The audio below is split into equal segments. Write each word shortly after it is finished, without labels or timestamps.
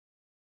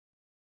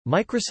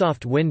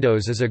Microsoft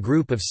Windows is a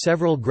group of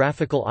several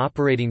graphical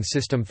operating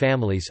system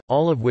families,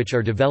 all of which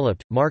are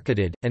developed,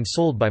 marketed, and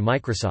sold by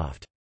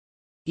Microsoft.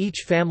 Each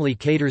family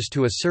caters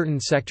to a certain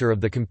sector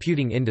of the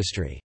computing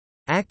industry.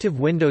 Active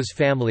Windows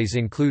families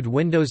include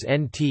Windows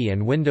NT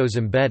and Windows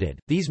Embedded.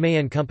 These may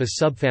encompass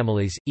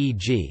subfamilies,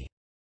 e.g.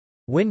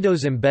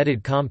 Windows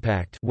Embedded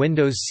Compact,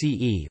 Windows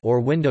CE,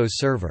 or Windows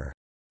Server.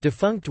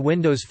 Defunct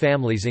Windows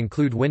families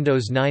include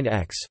Windows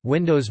 9X,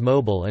 Windows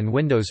Mobile and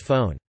Windows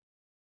Phone.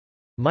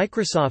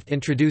 Microsoft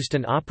introduced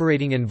an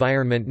operating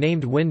environment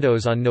named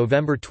Windows on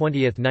November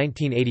 20,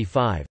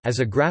 1985, as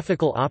a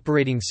graphical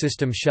operating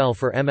system shell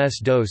for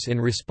MS-DOS in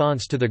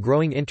response to the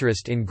growing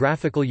interest in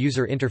graphical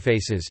user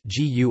interfaces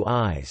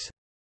 (GUIs).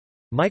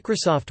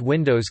 Microsoft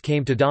Windows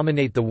came to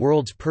dominate the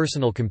world's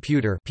personal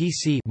computer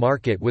 (PC)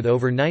 market with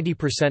over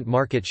 90%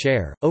 market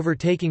share,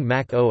 overtaking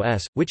Mac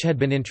OS, which had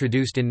been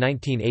introduced in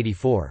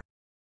 1984.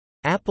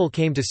 Apple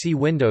came to see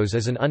Windows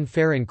as an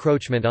unfair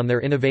encroachment on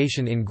their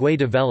innovation in GUI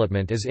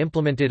development as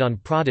implemented on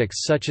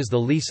products such as the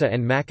Lisa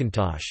and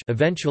Macintosh,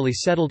 eventually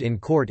settled in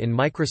court in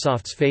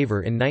Microsoft's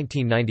favor in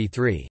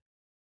 1993.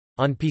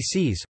 On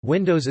PCs,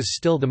 Windows is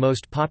still the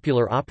most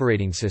popular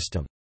operating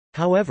system.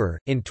 However,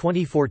 in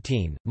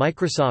 2014,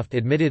 Microsoft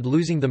admitted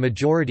losing the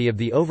majority of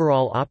the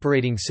overall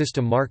operating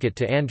system market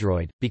to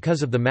Android,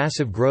 because of the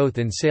massive growth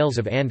in sales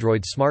of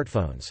Android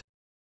smartphones.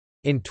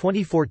 In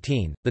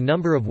 2014, the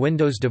number of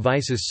Windows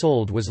devices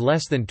sold was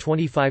less than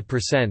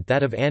 25%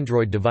 that of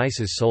Android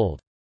devices sold.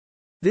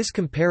 This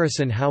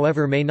comparison,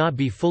 however, may not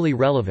be fully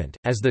relevant,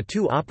 as the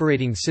two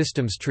operating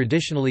systems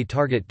traditionally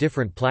target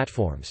different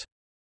platforms.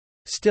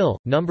 Still,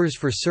 numbers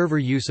for server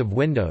use of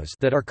Windows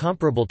that are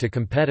comparable to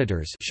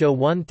competitors show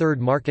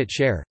 1/3 market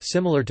share,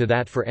 similar to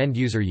that for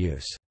end-user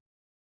use.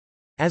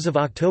 As of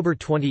October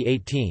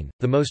 2018,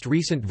 the most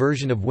recent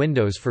version of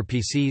Windows for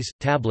PCs,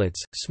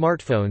 tablets,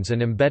 smartphones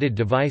and embedded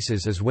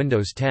devices is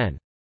Windows 10.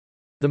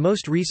 The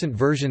most recent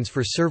versions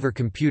for server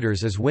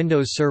computers is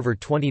Windows Server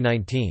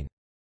 2019.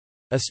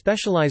 A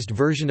specialized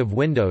version of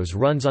Windows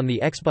runs on the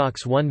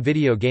Xbox One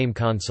video game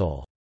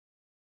console.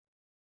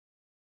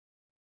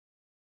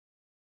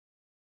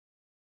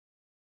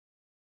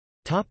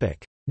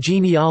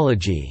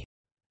 Genealogy.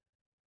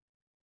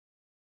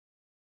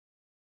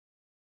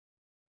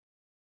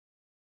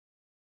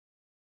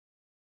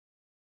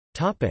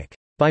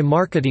 By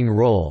marketing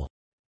role.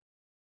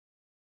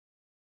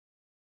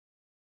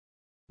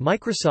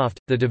 Microsoft,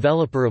 the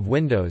developer of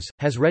Windows,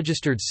 has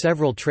registered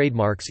several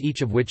trademarks,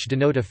 each of which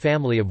denote a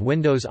family of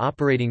Windows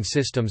operating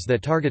systems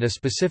that target a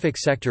specific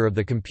sector of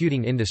the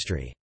computing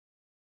industry.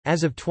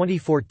 As of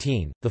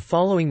 2014, the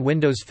following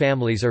Windows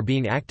families are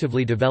being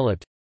actively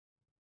developed.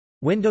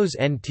 Windows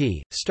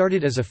NT,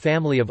 started as a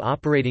family of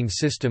operating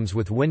systems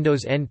with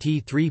Windows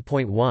NT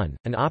 3.1,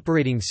 an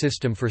operating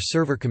system for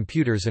server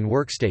computers and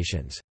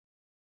workstations.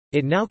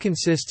 It now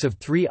consists of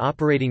 3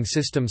 operating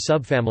system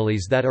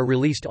subfamilies that are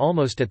released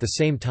almost at the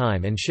same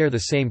time and share the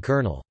same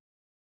kernel.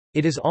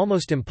 It is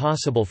almost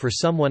impossible for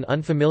someone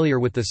unfamiliar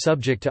with the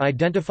subject to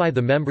identify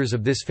the members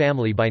of this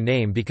family by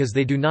name because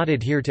they do not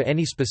adhere to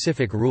any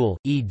specific rule,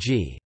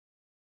 e.g.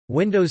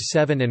 Windows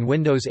 7 and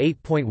Windows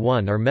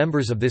 8.1 are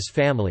members of this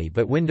family,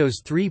 but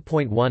Windows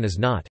 3.1 is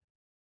not.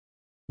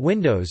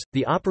 Windows,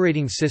 the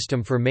operating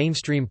system for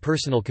mainstream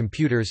personal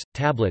computers,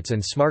 tablets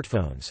and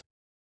smartphones.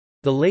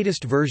 The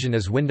latest version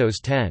is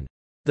Windows 10.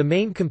 The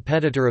main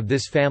competitor of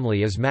this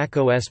family is Mac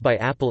OS by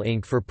Apple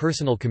Inc. for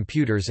personal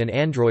computers and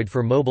Android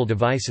for mobile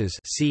devices.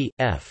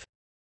 Cf.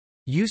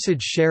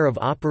 Usage share of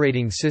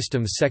operating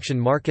systems section.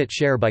 Market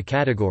share by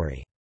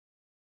category.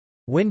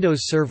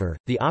 Windows Server,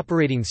 the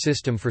operating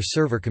system for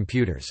server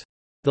computers.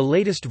 The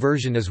latest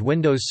version is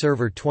Windows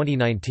Server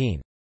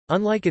 2019.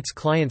 Unlike its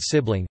client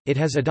sibling, it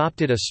has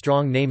adopted a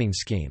strong naming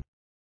scheme.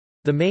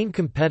 The main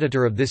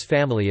competitor of this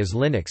family is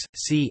Linux.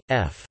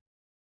 Cf.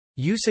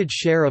 Usage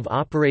share of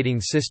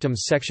operating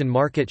systems section.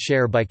 Market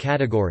share by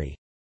category.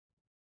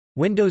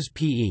 Windows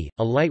PE,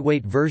 a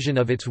lightweight version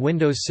of its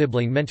Windows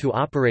sibling meant to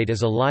operate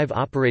as a live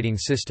operating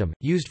system,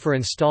 used for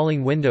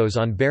installing Windows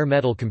on bare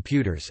metal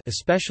computers,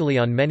 especially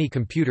on many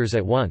computers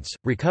at once,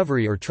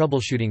 recovery or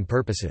troubleshooting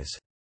purposes.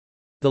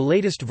 The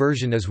latest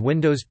version is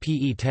Windows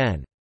PE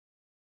 10.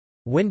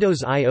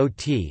 Windows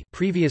IoT,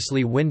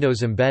 previously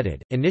Windows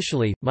Embedded.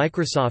 Initially,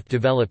 Microsoft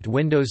developed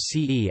Windows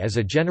CE as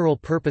a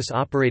general-purpose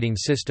operating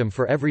system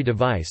for every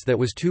device that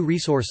was too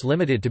resource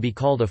limited to be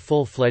called a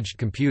full-fledged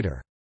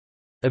computer.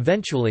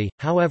 Eventually,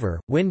 however,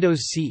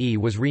 Windows CE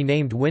was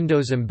renamed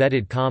Windows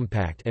Embedded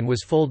Compact and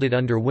was folded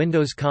under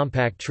Windows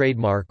Compact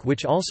trademark,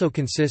 which also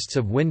consists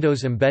of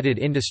Windows Embedded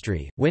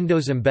Industry,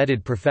 Windows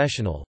Embedded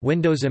Professional,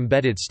 Windows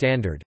Embedded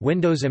Standard,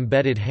 Windows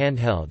Embedded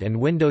Handheld and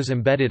Windows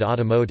Embedded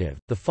Automotive.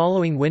 The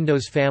following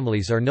Windows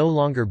families are no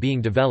longer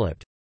being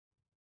developed.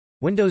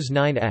 Windows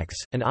 9X,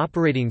 an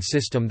operating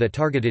system that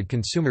targeted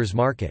consumers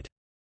market.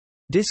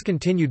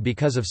 Discontinued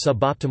because of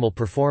suboptimal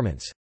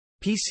performance.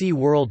 PC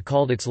World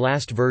called its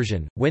last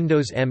version,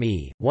 Windows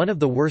ME, one of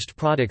the worst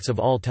products of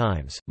all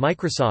times.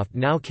 Microsoft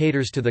now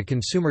caters to the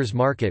consumers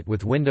market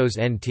with Windows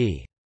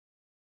NT.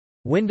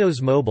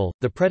 Windows Mobile,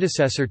 the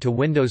predecessor to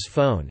Windows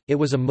Phone, it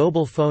was a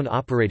mobile phone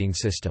operating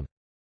system.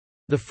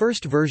 The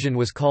first version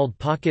was called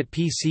Pocket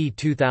PC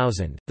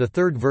 2000, the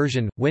third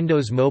version,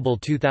 Windows Mobile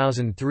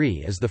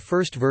 2003 is the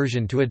first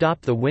version to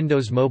adopt the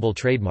Windows Mobile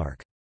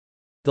trademark.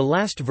 The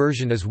last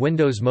version is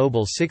Windows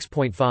Mobile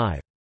 6.5.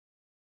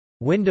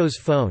 Windows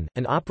Phone,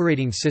 an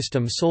operating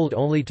system sold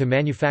only to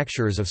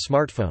manufacturers of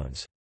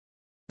smartphones.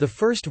 The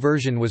first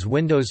version was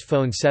Windows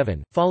Phone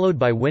 7, followed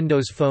by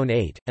Windows Phone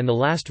 8, and the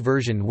last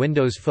version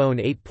Windows Phone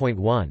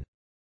 8.1.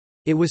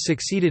 It was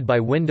succeeded by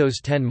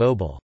Windows 10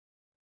 Mobile.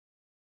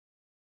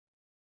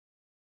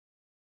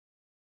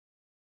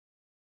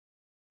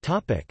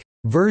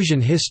 Version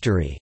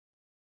history.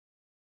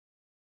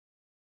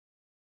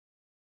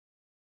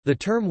 The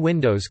term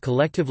Windows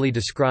collectively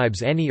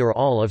describes any or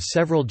all of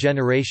several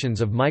generations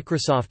of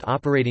Microsoft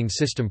operating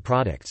system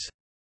products.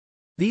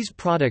 These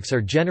products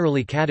are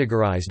generally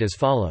categorized as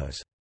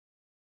follows.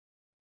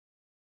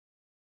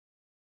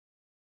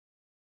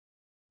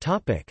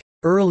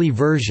 Early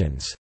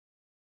versions.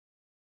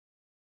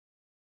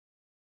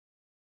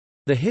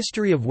 The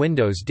history of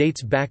Windows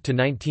dates back to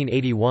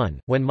 1981,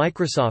 when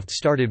Microsoft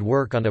started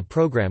work on a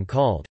program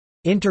called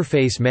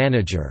Interface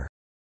Manager.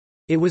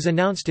 It was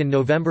announced in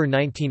November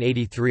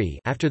 1983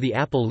 after the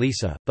Apple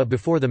Lisa, but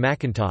before the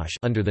Macintosh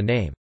under the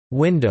name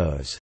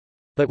Windows.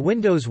 But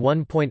Windows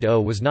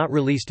 1.0 was not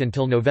released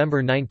until November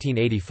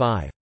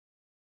 1985.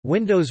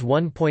 Windows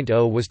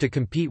 1.0 was to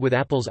compete with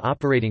Apple's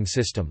operating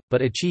system,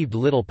 but achieved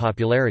little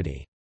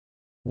popularity.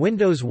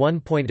 Windows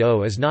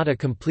 1.0 is not a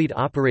complete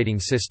operating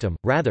system,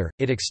 rather,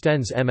 it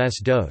extends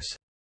MS-DOS.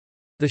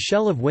 The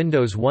shell of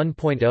Windows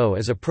 1.0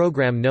 is a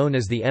program known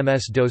as the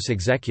MS-DOS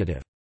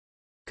Executive.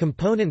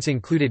 Components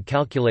included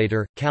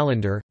calculator,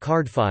 calendar,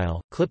 card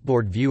file,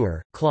 clipboard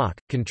viewer, clock,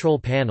 control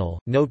panel,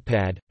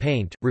 notepad,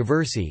 paint,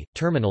 reversi,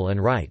 terminal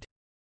and write.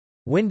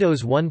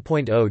 Windows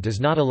 1.0 does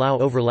not allow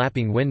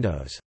overlapping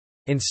windows.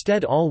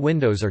 Instead, all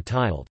windows are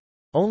tiled.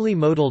 Only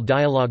modal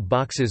dialog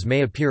boxes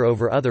may appear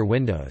over other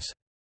windows.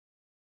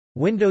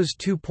 Windows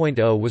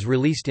 2.0 was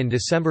released in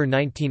December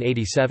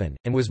 1987,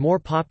 and was more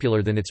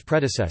popular than its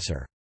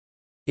predecessor.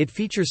 It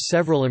features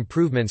several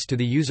improvements to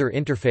the user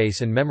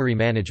interface and memory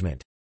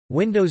management.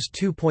 Windows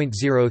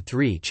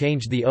 2.03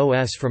 changed the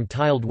OS from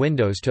tiled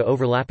windows to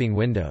overlapping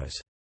windows.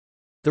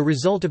 The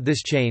result of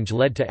this change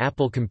led to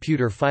Apple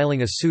Computer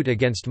filing a suit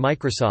against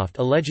Microsoft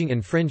alleging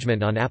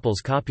infringement on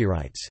Apple's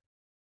copyrights.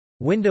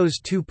 Windows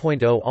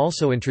 2.0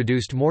 also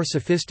introduced more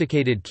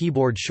sophisticated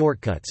keyboard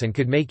shortcuts and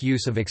could make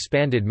use of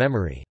expanded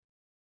memory.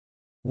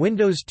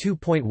 Windows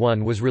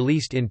 2.1 was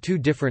released in two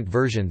different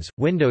versions,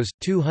 Windows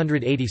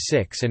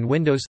 286 and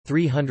Windows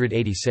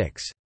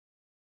 386.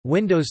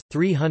 Windows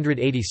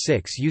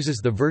 386 uses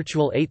the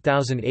Virtual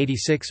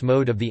 8086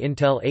 mode of the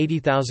Intel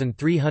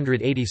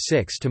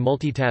 80386 to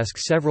multitask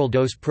several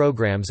DOS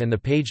programs and the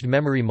paged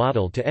memory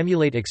model to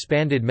emulate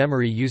expanded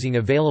memory using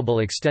available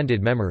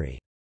extended memory.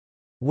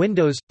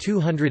 Windows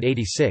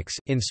 286,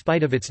 in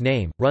spite of its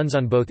name, runs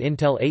on both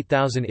Intel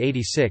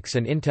 8086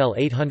 and Intel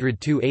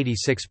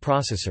 802.86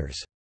 processors.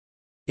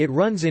 It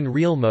runs in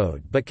real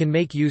mode but can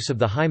make use of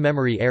the high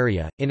memory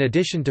area. In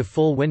addition to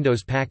full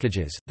Windows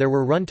packages, there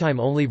were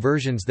runtime-only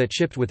versions that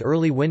shipped with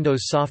early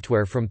Windows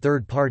software from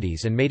third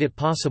parties and made it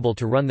possible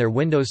to run their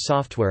Windows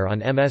software on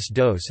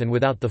MS-DOS and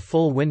without the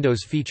full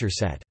Windows feature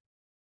set.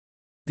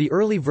 The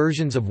early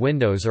versions of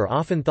Windows are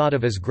often thought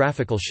of as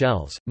graphical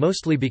shells,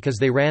 mostly because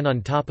they ran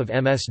on top of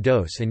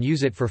MS-DOS and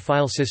use it for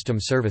file system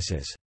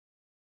services.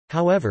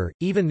 However,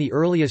 even the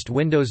earliest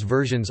Windows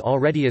versions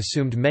already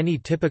assumed many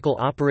typical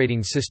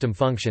operating system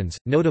functions,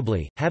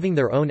 notably, having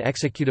their own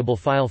executable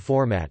file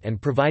format and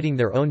providing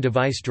their own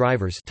device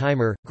drivers,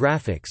 timer,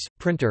 graphics,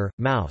 printer,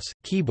 mouse,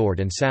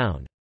 keyboard and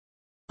sound.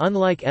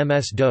 Unlike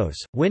MS-DOS,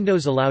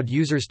 Windows allowed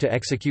users to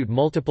execute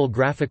multiple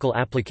graphical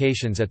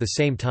applications at the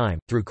same time,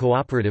 through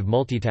cooperative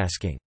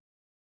multitasking.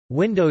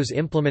 Windows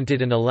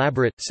implemented an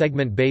elaborate,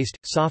 segment-based,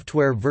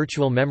 software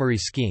virtual memory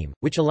scheme,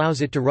 which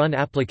allows it to run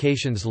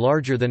applications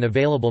larger than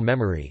available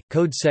memory.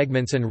 Code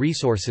segments and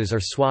resources are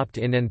swapped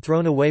in and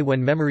thrown away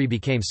when memory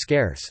became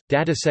scarce.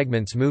 Data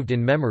segments moved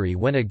in memory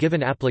when a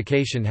given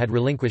application had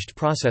relinquished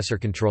processor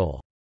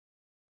control.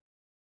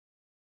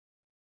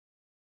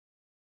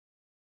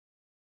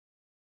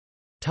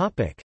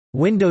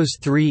 Windows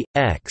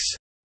 3.x.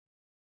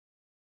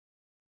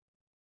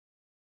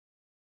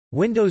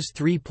 Windows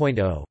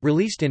 3.0,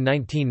 released in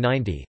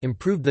 1990,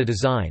 improved the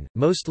design,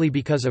 mostly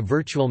because of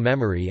virtual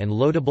memory and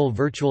loadable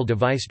virtual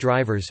device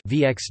drivers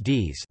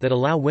 (VXDs) that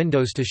allow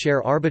Windows to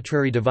share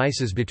arbitrary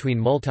devices between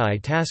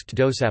multi-tasked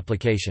DOS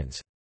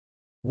applications.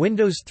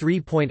 Windows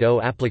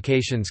 3.0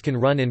 applications can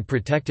run in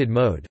protected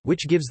mode,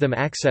 which gives them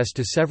access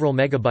to several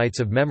megabytes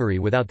of memory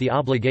without the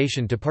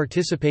obligation to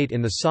participate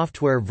in the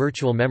software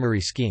virtual memory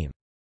scheme.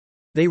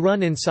 They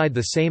run inside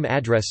the same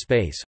address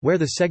space, where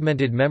the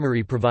segmented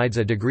memory provides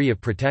a degree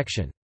of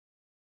protection.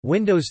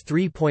 Windows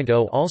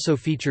 3.0 also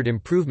featured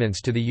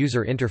improvements to the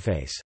user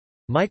interface.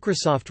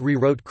 Microsoft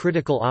rewrote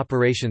critical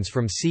operations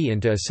from C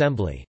into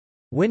assembly.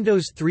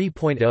 Windows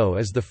 3.0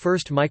 is the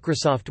first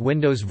Microsoft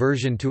Windows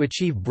version to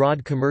achieve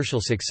broad commercial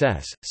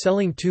success,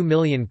 selling 2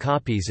 million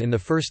copies in the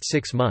first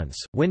 6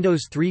 months.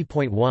 Windows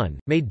 3.1,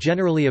 made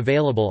generally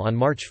available on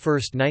March 1,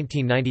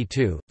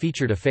 1992,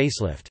 featured a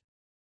facelift.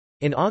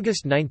 In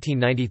August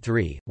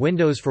 1993,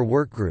 Windows for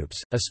Workgroups,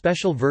 a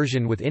special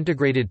version with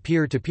integrated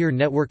peer-to-peer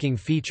networking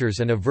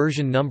features and a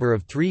version number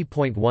of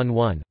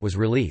 3.11, was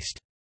released.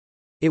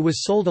 It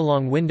was sold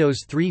along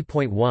Windows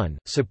 3.1.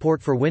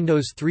 Support for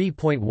Windows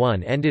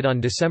 3.1 ended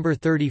on December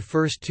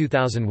 31,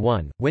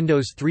 2001.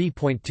 Windows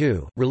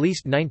 3.2,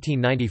 released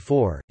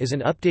 1994, is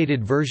an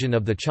updated version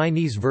of the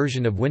Chinese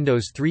version of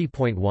Windows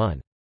 3.1.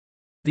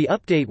 The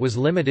update was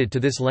limited to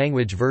this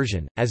language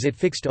version, as it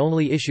fixed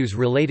only issues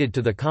related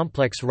to the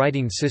complex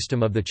writing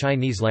system of the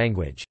Chinese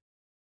language.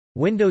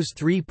 Windows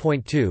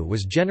 3.2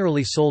 was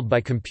generally sold by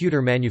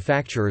computer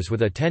manufacturers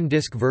with a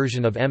 10-disk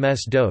version of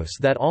MS-DOS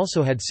that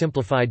also had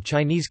simplified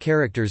Chinese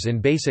characters in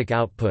basic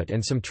output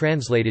and some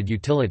translated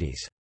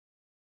utilities.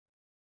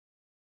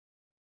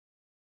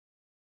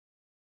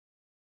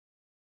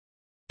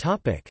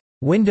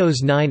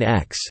 Windows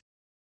 9X.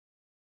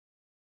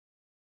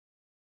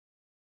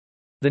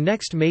 The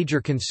next major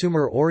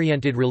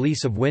consumer-oriented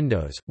release of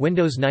Windows,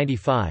 Windows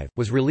 95,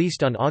 was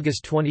released on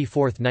August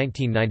 24,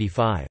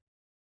 1995.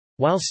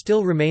 While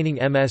still remaining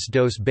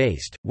MS-DOS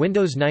based,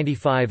 Windows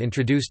 95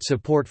 introduced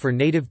support for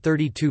native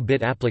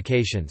 32-bit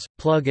applications,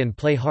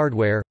 plug-and-play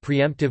hardware,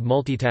 preemptive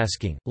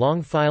multitasking,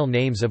 long file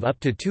names of up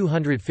to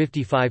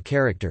 255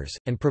 characters,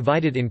 and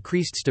provided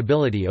increased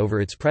stability over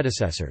its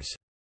predecessors.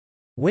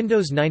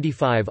 Windows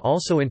 95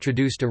 also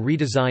introduced a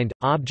redesigned,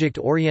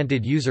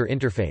 object-oriented user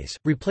interface,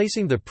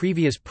 replacing the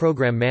previous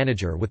Program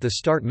Manager with the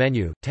Start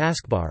menu,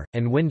 taskbar,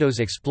 and Windows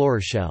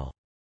Explorer shell.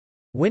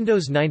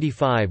 Windows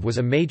 95 was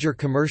a major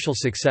commercial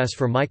success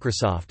for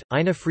Microsoft.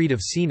 Ina Fried of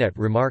CNET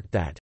remarked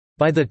that,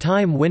 "By the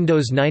time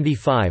Windows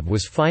 95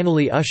 was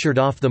finally ushered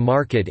off the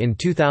market in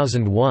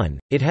 2001,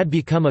 it had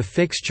become a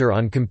fixture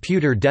on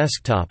computer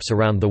desktops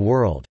around the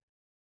world."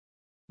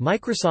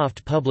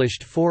 Microsoft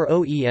published 4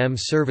 OEM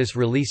service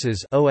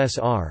releases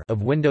 (OSR)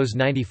 of Windows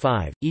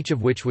 95, each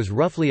of which was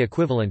roughly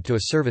equivalent to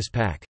a service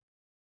pack.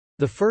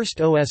 The first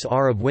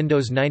OSR of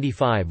Windows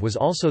 95 was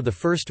also the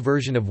first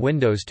version of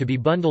Windows to be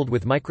bundled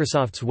with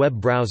Microsoft's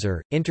web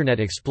browser, Internet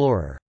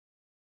Explorer.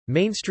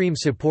 Mainstream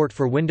support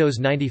for Windows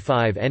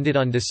 95 ended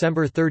on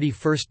December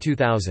 31,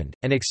 2000,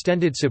 and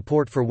extended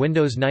support for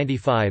Windows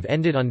 95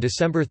 ended on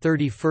December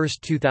 31,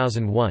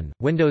 2001.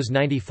 Windows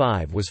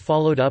 95 was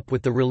followed up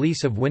with the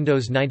release of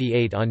Windows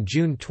 98 on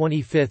June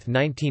 25,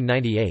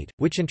 1998,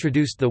 which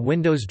introduced the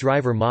Windows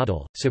Driver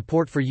model,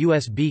 support for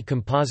USB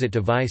composite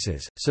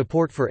devices,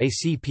 support for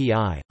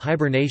ACPI,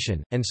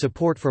 hibernation, and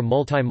support for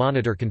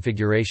multi-monitor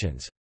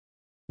configurations.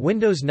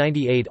 Windows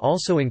 98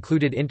 also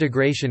included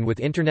integration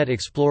with Internet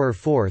Explorer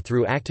 4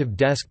 through Active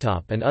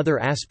Desktop and other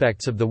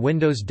aspects of the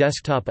Windows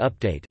Desktop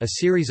Update, a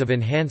series of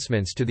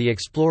enhancements to the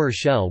Explorer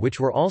shell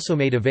which were also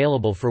made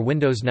available for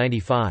Windows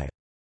 95.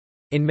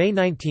 In May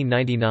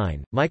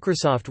 1999,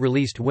 Microsoft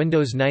released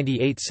Windows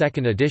 98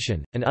 Second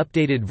Edition, an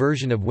updated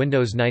version of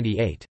Windows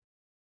 98.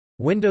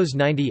 Windows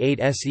 98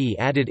 SE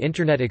added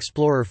Internet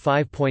Explorer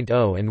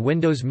 5.0 and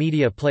Windows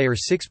Media Player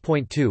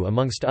 6.2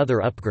 amongst other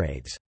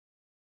upgrades.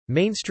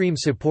 Mainstream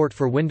support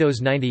for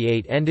Windows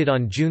 98 ended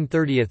on June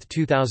 30,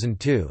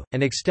 2002,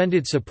 and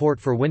extended support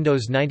for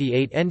Windows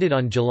 98 ended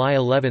on July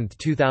 11,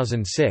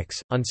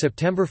 2006. On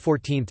September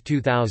 14,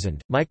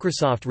 2000,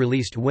 Microsoft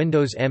released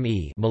Windows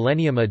ME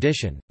Millennium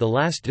Edition, the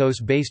last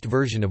DOS-based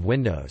version of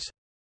Windows.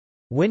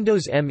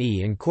 Windows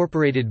ME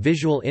incorporated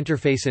visual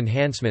interface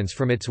enhancements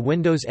from its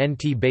Windows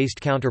NT-based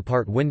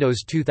counterpart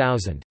Windows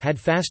 2000, had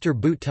faster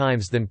boot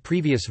times than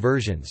previous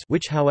versions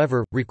which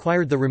however,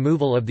 required the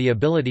removal of the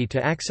ability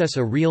to access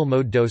a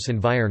real-mode DOS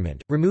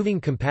environment,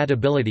 removing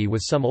compatibility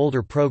with some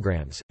older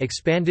programs,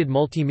 expanded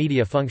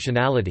multimedia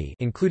functionality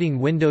including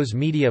Windows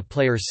Media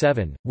Player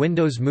 7,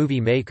 Windows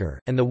Movie Maker,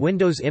 and the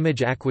Windows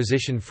Image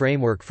Acquisition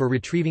Framework for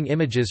retrieving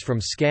images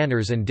from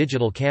scanners and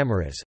digital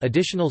cameras,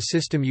 additional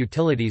system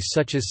utilities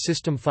such as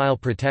System File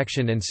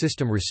Protection and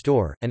System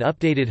Restore, and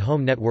updated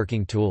home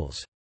networking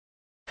tools.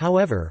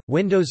 However,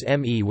 Windows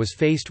ME was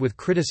faced with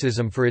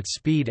criticism for its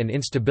speed and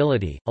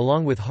instability,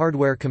 along with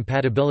hardware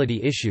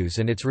compatibility issues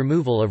and its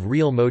removal of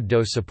real-mode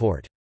DOS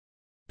support.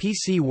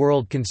 PC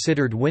World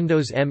considered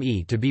Windows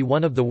ME to be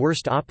one of the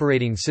worst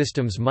operating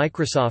systems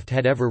Microsoft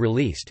had ever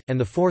released, and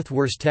the fourth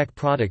worst tech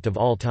product of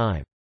all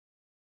time.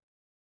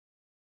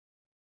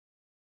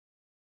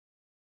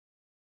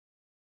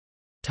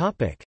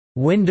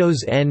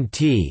 Windows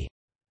NT.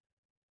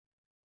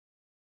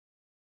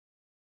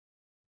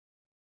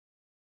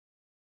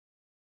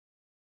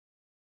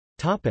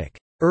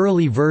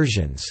 Early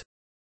versions.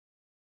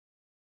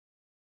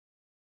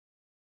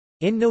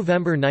 In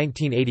November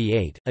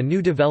 1988, a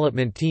new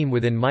development team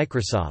within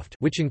Microsoft,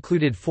 which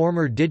included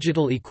former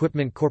Digital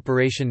Equipment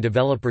Corporation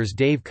developers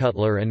Dave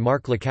Cutler and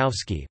Mark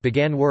Lakowski,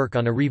 began work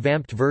on a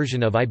revamped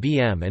version of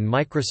IBM and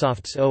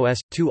Microsoft's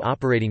OS/2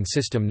 operating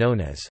system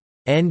known as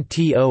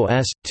NT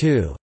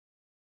OS/2.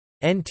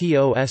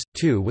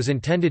 NT-OS/2 was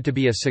intended to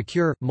be a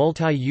secure,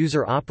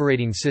 multi-user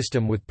operating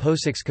system with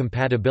POSIX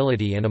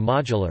compatibility and a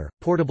modular,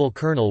 portable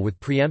kernel with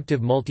preemptive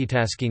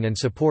multitasking and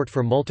support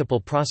for multiple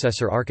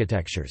processor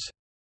architectures.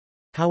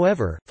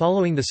 However,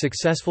 following the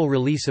successful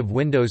release of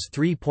Windows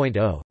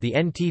 3.0, the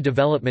NT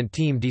development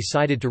team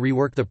decided to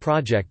rework the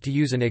project to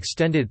use an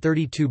extended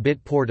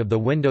 32-bit port of the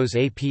Windows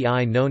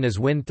API known as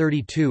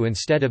Win32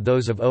 instead of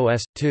those of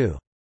OS/2.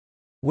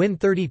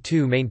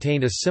 Win32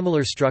 maintained a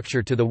similar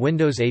structure to the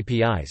Windows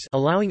APIs,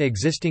 allowing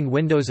existing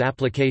Windows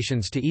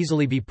applications to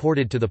easily be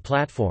ported to the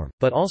platform,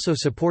 but also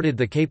supported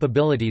the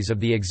capabilities of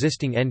the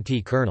existing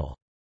NT kernel.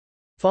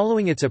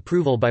 Following its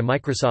approval by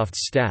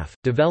Microsoft's staff,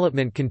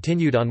 development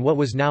continued on what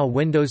was now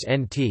Windows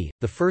NT,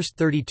 the first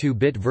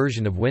 32-bit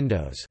version of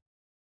Windows.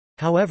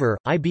 However,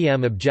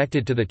 IBM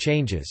objected to the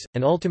changes,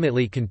 and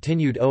ultimately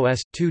continued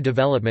OS/2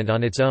 development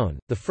on its own.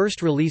 The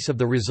first release of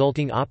the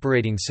resulting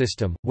operating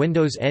system,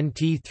 Windows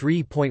NT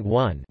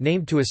 3.1,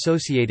 named to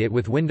associate it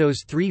with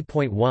Windows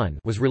 3.1,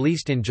 was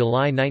released in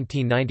July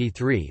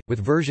 1993, with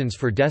versions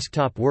for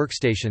desktop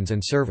workstations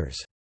and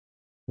servers.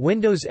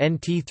 Windows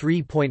NT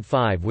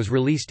 3.5 was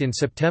released in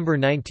September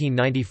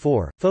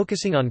 1994,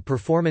 focusing on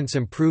performance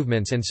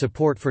improvements and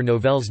support for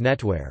Novell's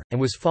NetWare, and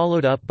was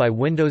followed up by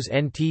Windows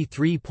NT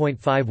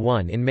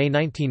 3.51 in May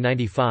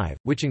 1995,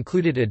 which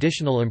included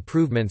additional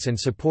improvements and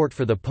support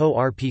for the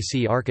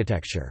PowerPC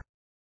architecture.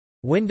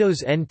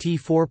 Windows NT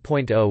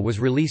 4.0 was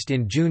released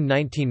in June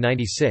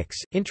 1996,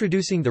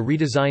 introducing the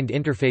redesigned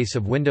interface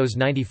of Windows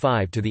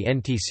 95 to the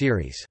NT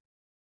series.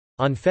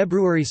 On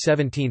February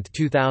 17,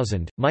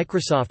 2000,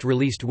 Microsoft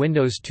released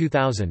Windows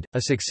 2000,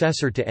 a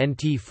successor to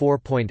NT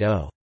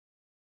 4.0.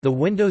 The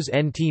Windows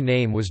NT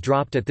name was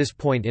dropped at this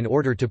point in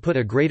order to put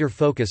a greater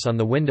focus on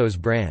the Windows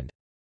brand.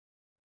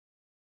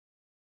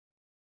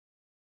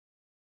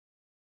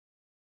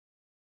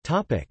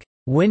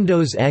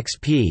 Windows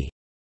XP.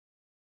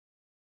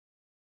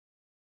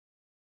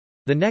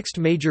 The next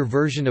major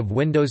version of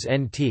Windows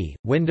NT,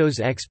 Windows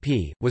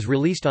XP, was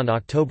released on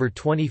October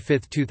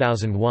 25,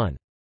 2001.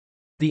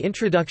 The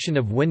introduction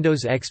of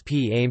Windows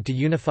XP aimed to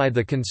unify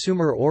the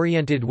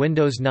consumer-oriented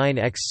Windows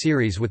 9X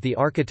series with the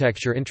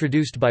architecture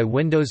introduced by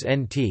Windows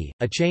NT,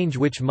 a change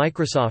which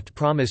Microsoft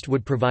promised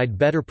would provide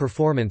better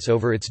performance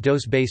over its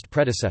DOS-based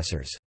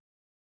predecessors.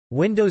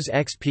 Windows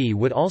XP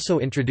would also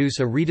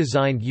introduce a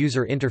redesigned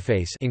user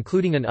interface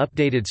including an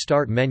updated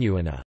start menu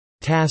and a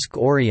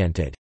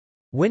task-oriented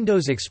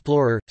Windows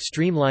Explorer,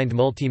 streamlined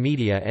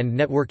multimedia and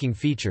networking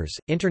features,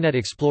 Internet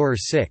Explorer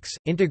 6,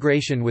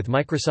 integration with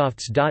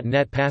Microsoft's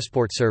 .NET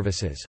Passport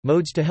services,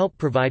 modes to help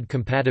provide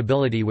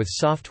compatibility with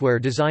software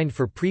designed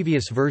for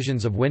previous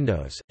versions of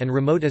Windows, and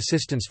remote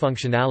assistance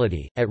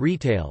functionality. At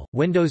retail,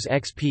 Windows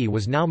XP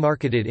was now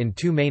marketed in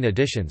two main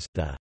editions.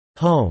 The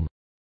Home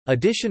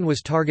edition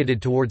was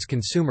targeted towards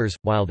consumers,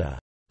 while the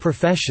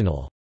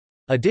Professional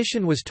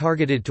edition was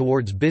targeted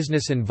towards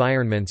business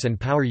environments and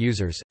power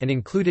users, and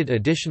included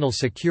additional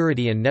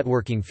security and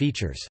networking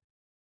features.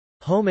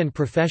 Home and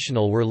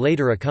Professional were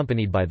later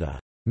accompanied by the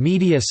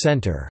Media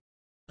Center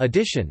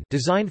edition,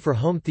 designed for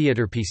home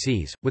theater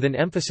PCs, with an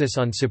emphasis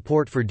on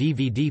support for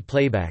DVD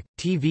playback,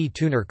 TV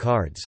tuner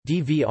cards,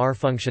 DVR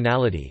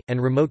functionality,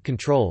 and remote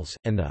controls,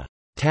 and the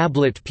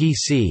Tablet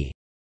PC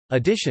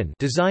edition,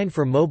 designed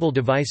for mobile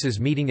devices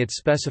meeting its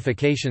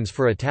specifications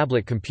for a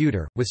tablet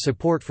computer, with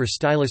support for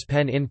stylus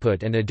pen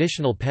input and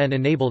additional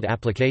pen-enabled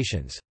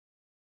applications.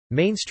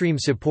 Mainstream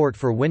support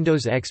for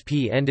Windows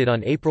XP ended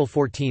on April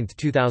 14,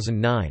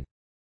 2009.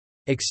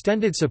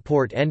 Extended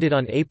support ended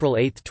on April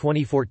 8,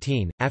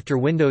 2014. After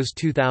Windows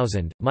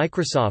 2000,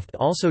 Microsoft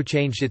also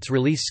changed its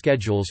release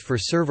schedules for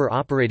server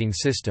operating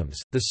systems.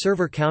 The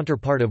server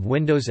counterpart of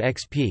Windows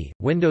XP,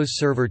 Windows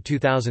Server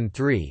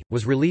 2003,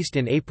 was released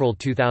in April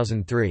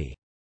 2003.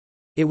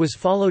 It was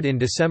followed in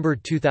December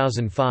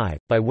 2005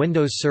 by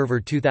Windows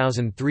Server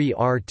 2003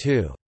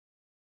 R2.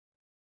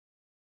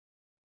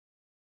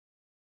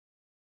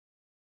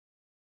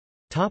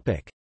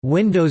 Topic: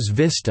 Windows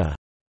Vista.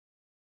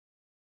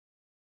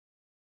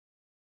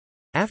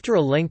 After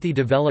a lengthy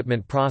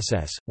development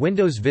process,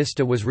 Windows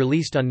Vista was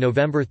released on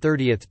November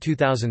 30,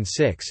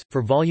 2006,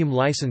 for volume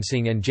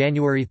licensing and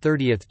January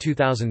 30,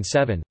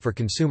 2007, for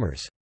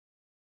consumers.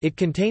 It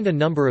contained a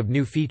number of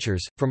new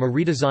features, from a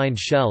redesigned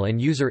shell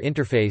and user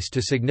interface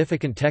to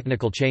significant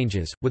technical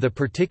changes, with a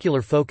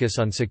particular focus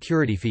on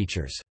security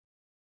features.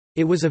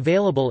 It was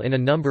available in a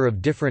number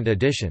of different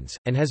editions,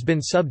 and has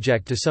been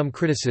subject to some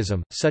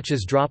criticism, such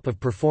as drop of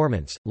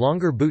performance,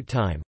 longer boot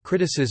time,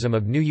 criticism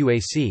of new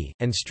UAC,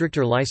 and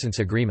stricter license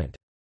agreement.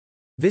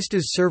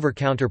 Vista's server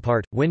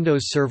counterpart,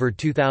 Windows Server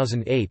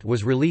 2008,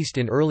 was released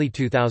in early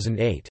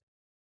 2008.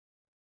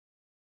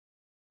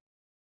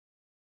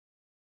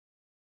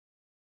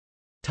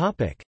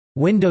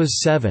 Windows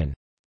 7.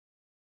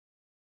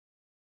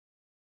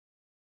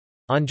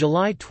 On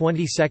July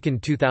 22,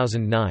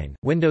 2009,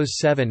 Windows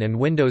 7 and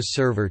Windows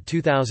Server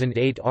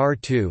 2008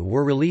 R2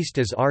 were released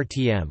as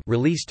RTM,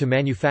 released to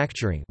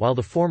manufacturing, while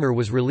the former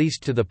was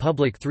released to the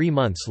public 3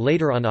 months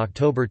later on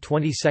October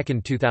 22,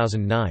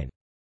 2009.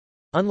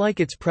 Unlike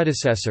its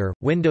predecessor,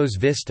 Windows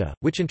Vista,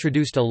 which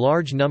introduced a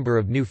large number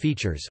of new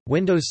features,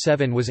 Windows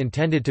 7 was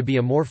intended to be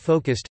a more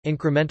focused,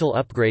 incremental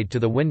upgrade to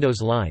the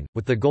Windows line,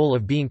 with the goal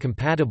of being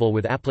compatible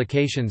with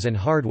applications and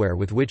hardware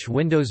with which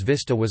Windows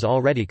Vista was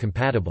already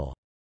compatible.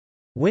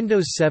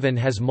 Windows 7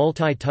 has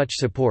multi-touch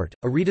support,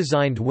 a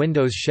redesigned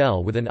Windows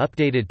shell with an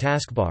updated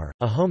taskbar,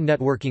 a home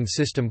networking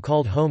system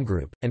called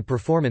Homegroup, and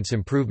performance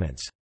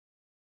improvements.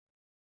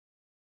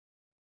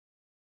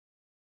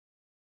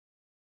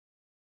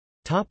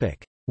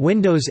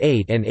 Windows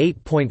 8 and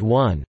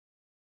 8.1.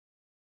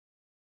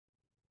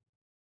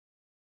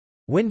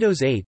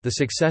 Windows 8, the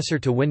successor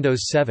to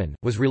Windows 7,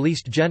 was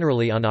released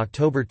generally on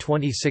October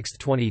 26,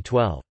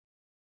 2012.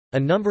 A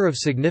number of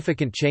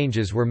significant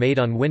changes were made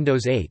on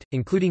Windows 8,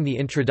 including the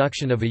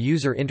introduction of a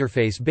user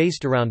interface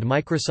based around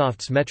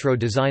Microsoft's Metro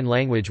design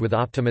language with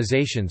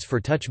optimizations for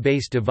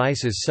touch-based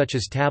devices such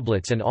as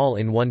tablets and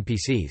all-in-one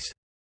PCs.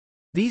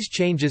 These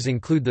changes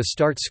include the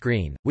Start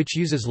screen, which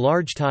uses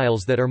large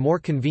tiles that are more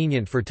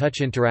convenient for touch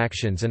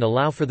interactions and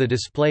allow for the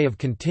display of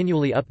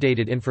continually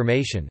updated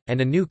information, and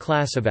a new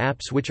class of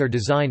apps which are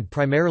designed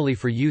primarily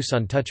for use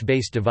on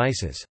touch-based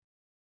devices.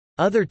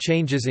 Other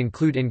changes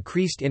include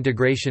increased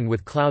integration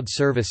with cloud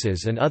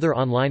services and other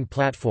online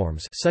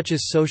platforms such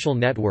as social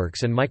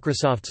networks and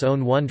Microsoft's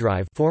own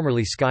OneDrive,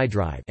 formerly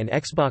SkyDrive, and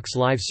Xbox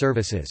Live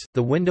services,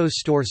 the Windows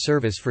Store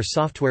service for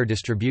software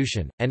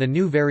distribution, and a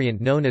new variant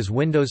known as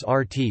Windows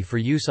RT for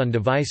use on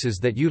devices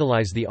that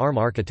utilize the ARM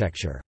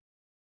architecture.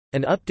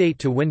 An update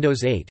to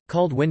Windows 8,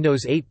 called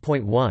Windows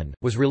 8.1,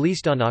 was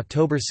released on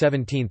October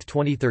 17,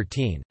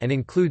 2013, and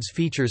includes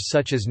features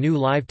such as new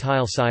live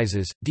tile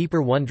sizes,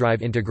 deeper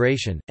OneDrive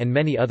integration, and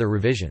many other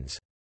revisions.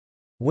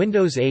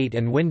 Windows 8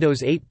 and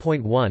Windows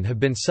 8.1 have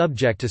been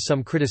subject to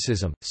some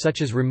criticism,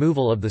 such as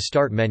removal of the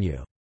Start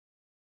menu.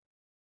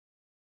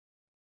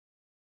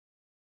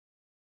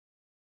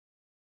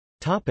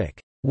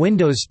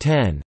 Windows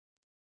 10.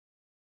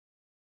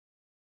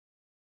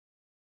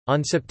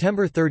 On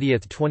September 30,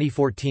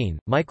 2014,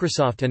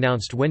 Microsoft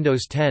announced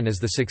Windows 10 as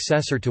the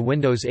successor to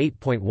Windows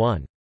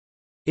 8.1.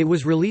 It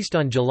was released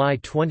on July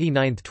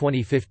 29,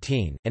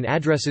 2015, and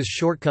addresses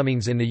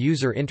shortcomings in the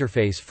user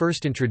interface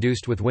first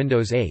introduced with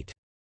Windows 8.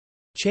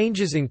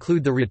 Changes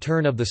include the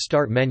return of the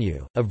Start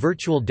menu, a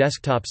virtual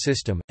desktop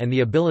system, and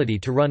the ability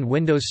to run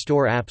Windows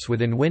Store apps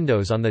within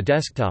Windows on the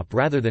desktop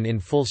rather than in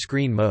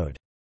full-screen mode.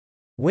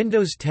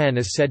 Windows 10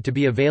 is said to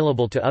be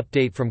available to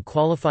update from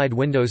qualified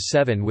Windows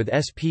 7 with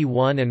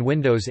SP1 and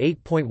Windows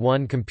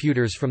 8.1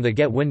 computers from the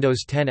Get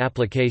Windows 10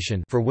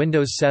 application for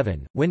Windows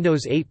 7,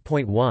 Windows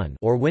 8.1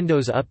 or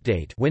Windows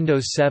Update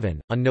Windows 7.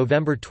 On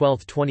November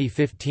 12,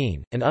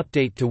 2015, an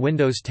update to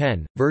Windows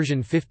 10,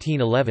 version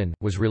 15.11,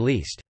 was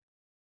released.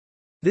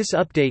 This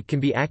update can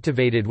be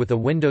activated with a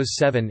Windows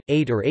 7,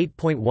 8 or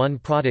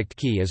 8.1 product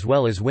key as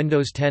well as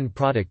Windows 10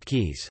 product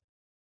keys.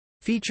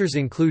 Features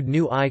include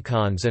new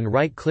icons and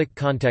right-click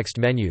context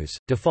menus,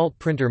 default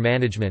printer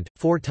management,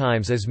 4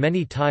 times as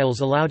many tiles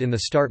allowed in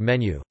the Start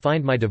menu,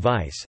 Find My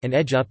Device, and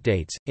Edge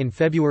updates. In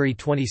February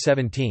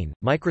 2017,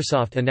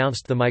 Microsoft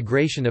announced the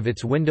migration of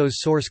its Windows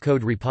source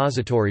code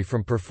repository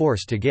from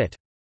Perforce to Git.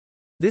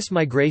 This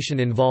migration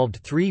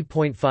involved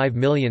 3.5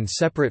 million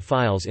separate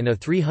files in a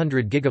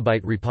 300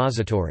 GB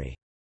repository.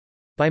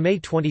 By May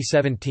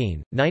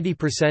 2017,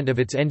 90% of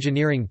its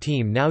engineering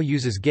team now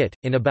uses Git,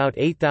 in about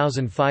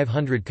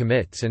 8,500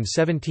 commits and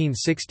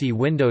 1760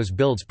 Windows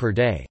builds per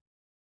day.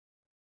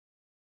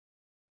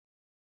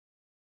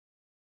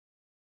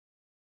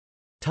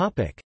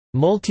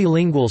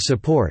 Multilingual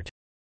support.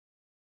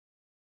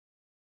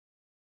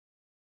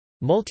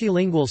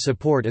 Multilingual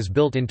support is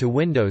built into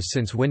Windows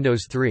since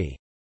Windows 3.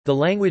 The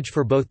language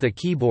for both the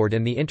keyboard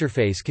and the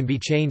interface can be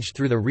changed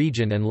through the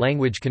region and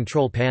language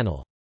control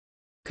panel.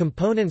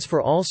 Components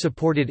for all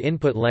supported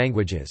input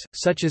languages,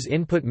 such as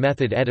input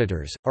method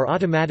editors, are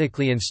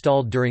automatically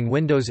installed during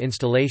Windows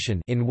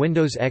installation in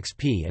Windows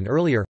XP and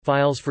earlier.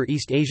 Files for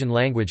East Asian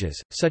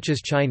languages, such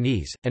as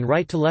Chinese, and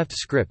right-to-left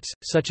scripts,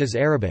 such as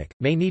Arabic,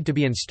 may need to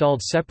be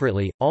installed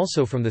separately,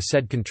 also from the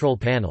said control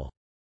panel.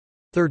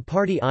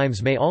 Third-party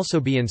IMs may also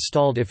be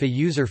installed if a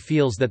user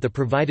feels that the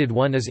provided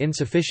one is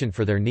insufficient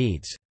for their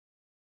needs.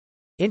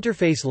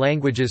 Interface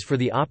languages for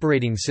the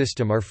operating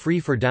system are free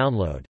for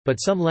download, but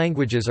some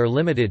languages are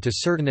limited to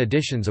certain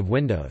editions of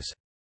Windows.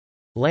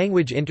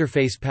 Language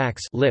interface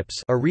packs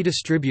 (LIPs) are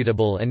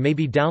redistributable and may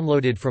be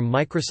downloaded from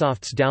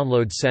Microsoft's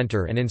Download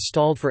Center and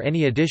installed for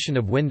any edition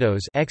of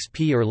Windows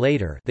XP or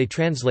later. They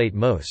translate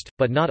most,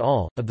 but not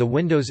all, of the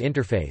Windows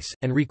interface,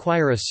 and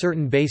require a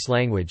certain base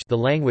language, the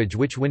language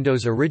which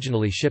Windows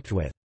originally shipped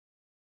with.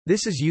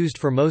 This is used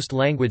for most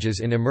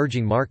languages in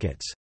emerging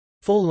markets.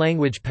 Full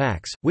language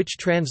packs, which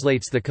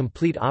translates the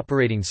complete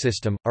operating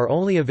system, are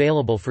only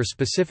available for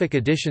specific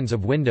editions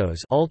of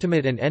Windows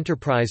Ultimate and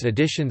Enterprise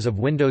editions of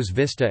Windows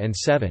Vista and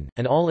 7,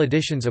 and all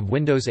editions of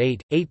Windows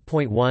 8,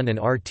 8.1 and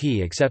RT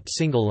except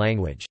single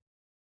language.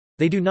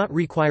 They do not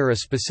require a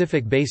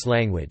specific base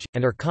language,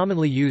 and are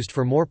commonly used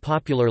for more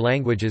popular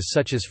languages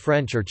such as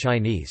French or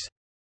Chinese.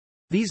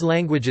 These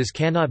languages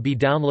cannot be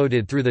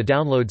downloaded through the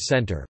Download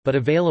Center, but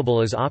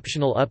available as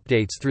optional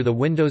updates through the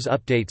Windows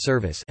Update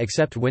service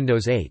except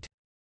Windows 8.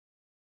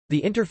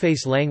 The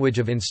interface language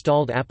of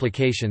installed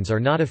applications are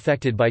not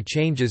affected by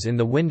changes in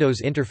the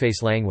Windows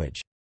interface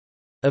language.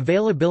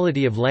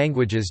 Availability of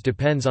languages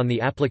depends on the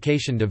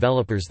application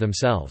developers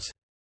themselves.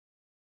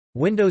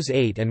 Windows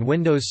 8 and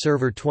Windows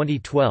Server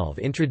 2012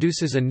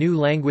 introduces a new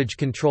language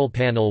control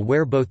panel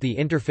where both the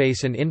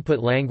interface and input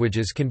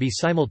languages can be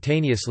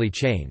simultaneously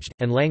changed,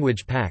 and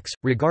language packs,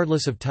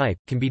 regardless of type,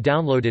 can be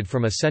downloaded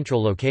from a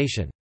central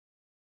location.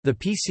 The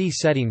PC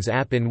Settings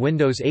app in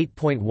Windows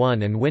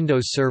 8.1 and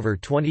Windows Server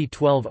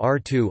 2012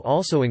 R2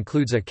 also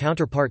includes a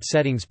counterpart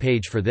settings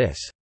page for this.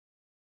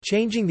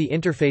 Changing the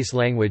interface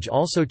language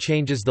also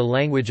changes the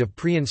language of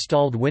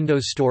pre-installed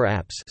Windows Store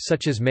apps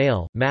such as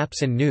Mail,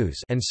 Maps and News,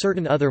 and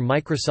certain other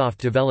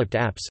Microsoft-developed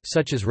apps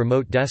such as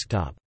Remote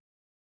Desktop.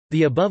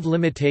 The above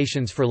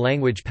limitations for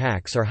language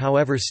packs are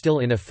however still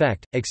in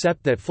effect,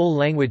 except that full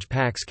language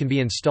packs can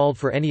be installed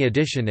for any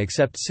edition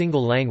except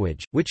single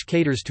language, which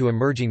caters to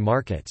emerging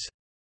markets.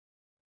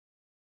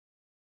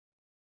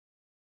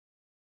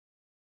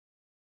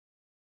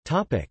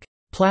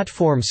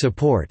 Platform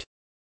support.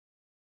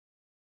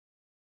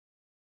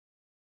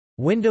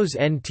 Windows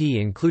NT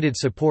included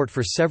support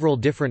for several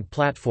different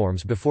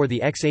platforms before the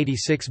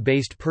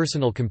x86-based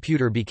personal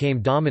computer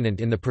became dominant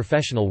in the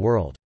professional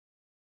world.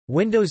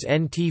 Windows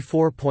NT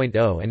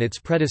 4.0 and its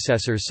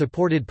predecessors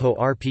supported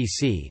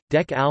PowerPC,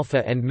 DEC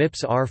Alpha and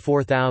MIPS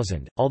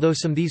R4000. Although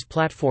some these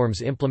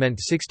platforms implement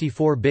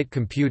 64-bit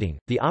computing,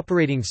 the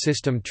operating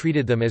system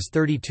treated them as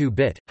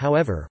 32-bit.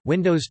 However,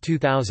 Windows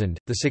 2000,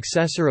 the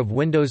successor of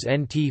Windows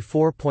NT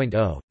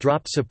 4.0,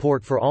 dropped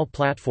support for all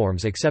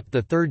platforms except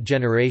the third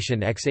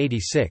generation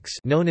x86,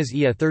 known as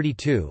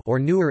IA32, or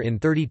newer in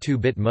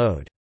 32-bit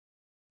mode.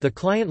 The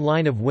client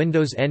line of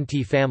Windows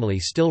NT family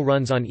still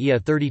runs on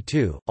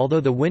IA32, although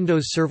the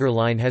Windows Server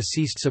line has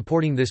ceased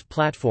supporting this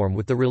platform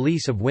with the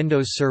release of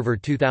Windows Server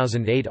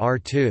 2008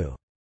 R2.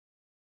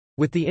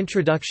 With the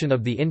introduction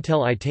of the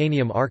Intel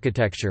Itanium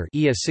architecture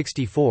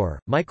IA64,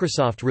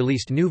 Microsoft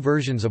released new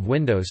versions of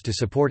Windows to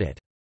support it.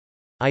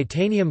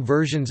 Itanium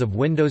versions of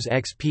Windows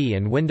XP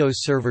and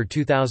Windows Server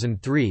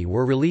 2003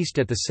 were released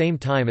at the same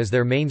time as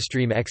their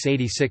mainstream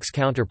x86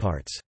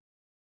 counterparts.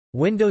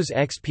 Windows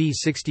XP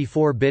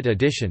 64-bit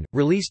edition,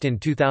 released in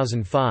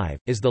 2005,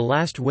 is the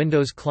last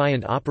Windows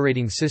client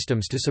operating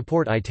systems to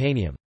support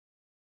Itanium.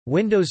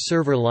 Windows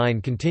Server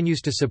line continues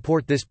to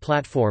support this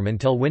platform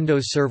until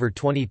Windows Server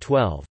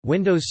 2012.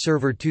 Windows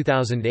Server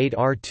 2008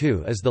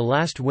 R2 is the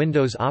last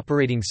Windows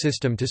operating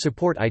system to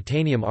support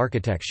Itanium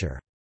architecture.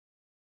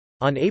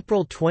 On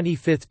April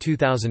 25,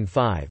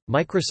 2005,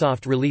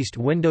 Microsoft released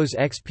Windows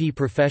XP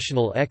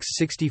Professional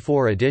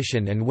x64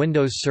 Edition and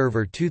Windows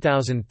Server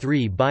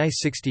 2003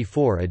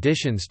 x64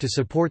 editions to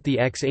support the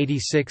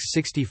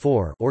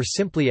x86-64 or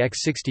simply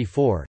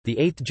x64, the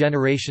eighth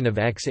generation of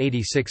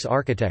x86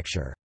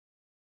 architecture.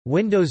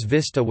 Windows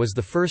Vista was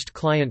the first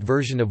client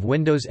version of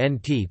Windows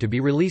NT to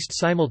be released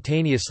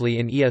simultaneously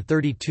in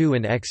IA32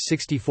 and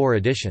x64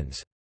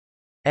 editions.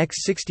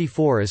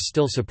 x64 is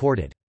still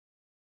supported.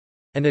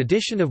 An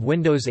edition of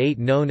Windows 8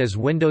 known as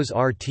Windows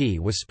RT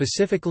was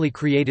specifically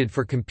created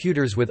for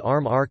computers with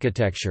ARM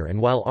architecture,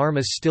 and while ARM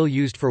is still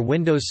used for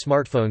Windows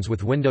smartphones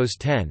with Windows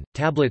 10,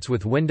 tablets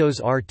with Windows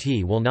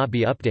RT will not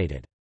be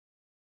updated.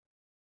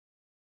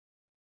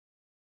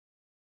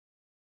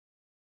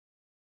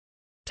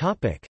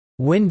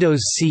 Windows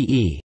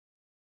CE.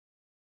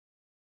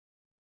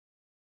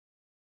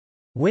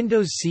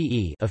 Windows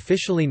CE,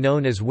 officially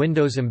known as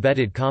Windows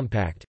Embedded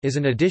Compact, is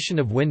an edition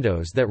of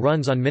Windows that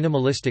runs on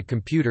minimalistic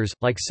computers,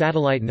 like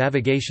satellite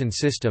navigation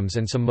systems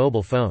and some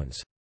mobile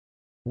phones.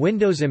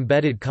 Windows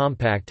Embedded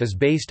Compact is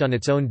based on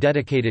its own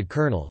dedicated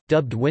kernel,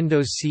 dubbed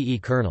Windows CE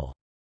kernel.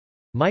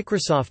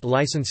 Microsoft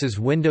licenses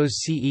Windows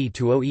CE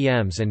to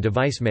OEMs and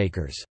device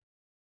makers.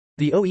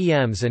 The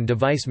OEMs and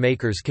device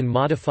makers can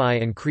modify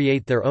and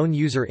create their own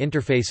user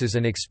interfaces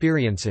and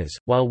experiences,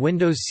 while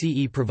Windows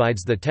CE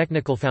provides the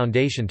technical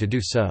foundation to do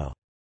so.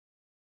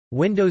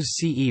 Windows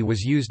CE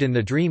was used in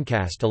the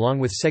Dreamcast along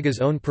with Sega's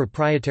own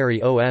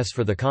proprietary OS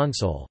for the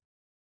console.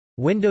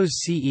 Windows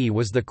CE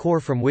was the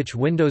core from which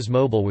Windows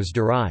Mobile was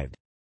derived.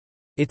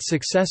 Its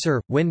successor,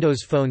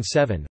 Windows Phone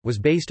 7, was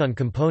based on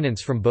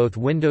components from both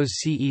Windows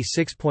CE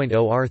 6.0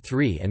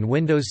 R3 and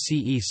Windows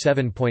CE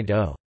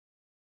 7.0.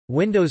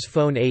 Windows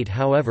Phone 8,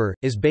 however,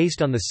 is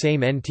based on the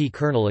same NT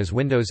kernel as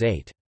Windows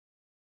 8.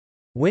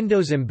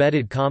 Windows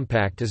Embedded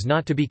Compact is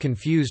not to be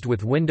confused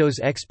with Windows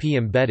XP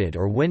Embedded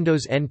or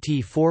Windows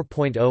NT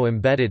 4.0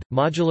 Embedded,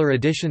 modular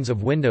editions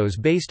of Windows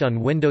based on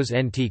Windows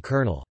NT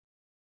kernel.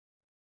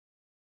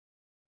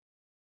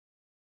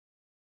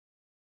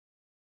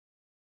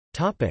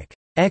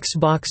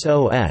 Xbox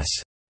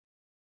OS.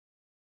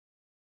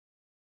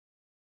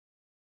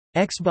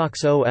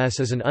 Xbox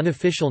OS is an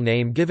unofficial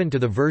name given to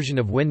the version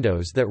of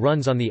Windows that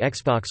runs on the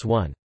Xbox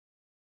One.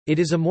 It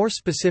is a more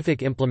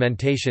specific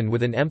implementation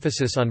with an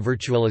emphasis on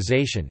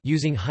virtualization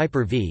using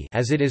Hyper-V,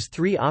 as it is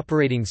 3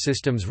 operating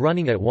systems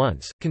running at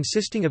once,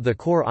 consisting of the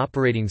core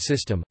operating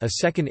system, a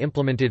second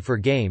implemented for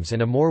games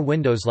and a more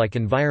Windows-like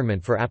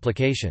environment for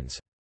applications.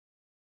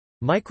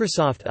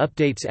 Microsoft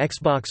updates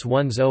Xbox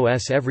One's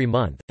OS every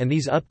month, and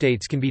these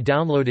updates can be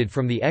downloaded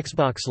from the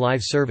Xbox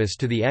Live service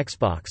to the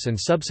Xbox and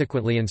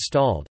subsequently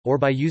installed, or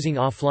by using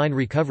offline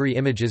recovery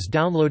images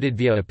downloaded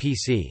via a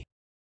PC.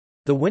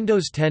 The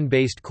Windows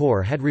 10-based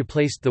core had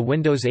replaced the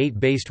Windows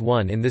 8-based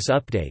one in this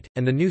update,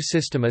 and the new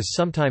system is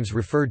sometimes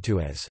referred to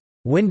as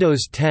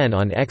Windows 10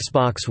 on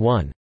Xbox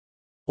One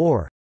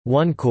or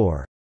One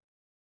Core.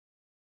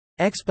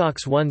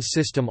 Xbox One's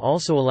system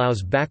also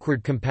allows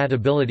backward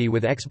compatibility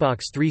with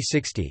Xbox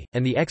 360,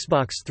 and the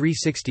Xbox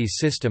 360's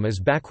system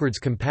is backwards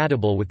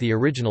compatible with the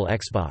original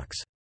Xbox.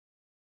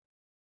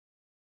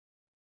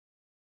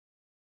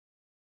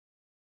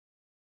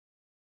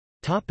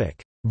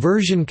 Topic: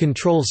 Version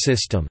control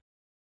system.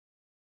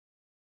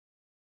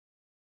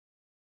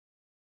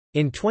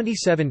 In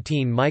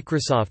 2017,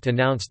 Microsoft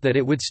announced that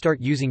it would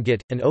start using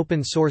Git, an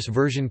open-source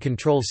version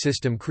control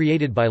system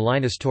created by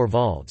Linus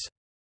Torvalds.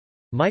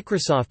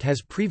 Microsoft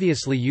has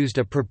previously used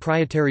a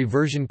proprietary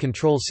version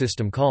control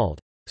system called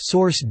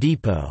Source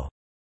Depot.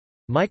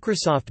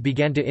 Microsoft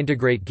began to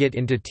integrate Git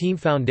into Team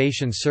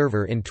Foundation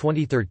Server in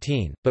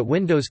 2013, but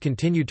Windows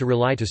continued to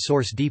rely on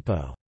Source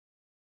Depot.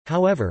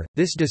 However,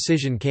 this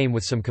decision came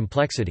with some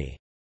complexity.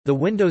 The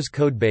Windows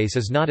codebase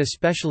is not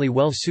especially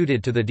well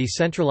suited to the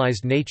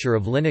decentralized nature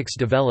of Linux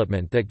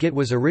development that Git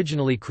was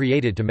originally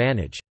created to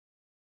manage.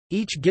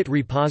 Each Git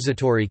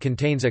repository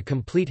contains a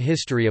complete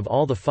history of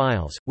all the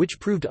files, which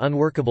proved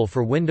unworkable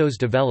for Windows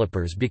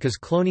developers because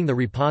cloning the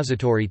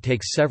repository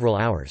takes several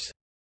hours.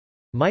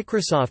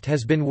 Microsoft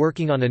has been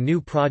working on a new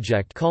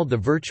project called the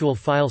Virtual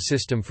File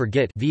System for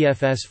Git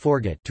 (VFS for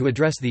Git) to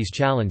address these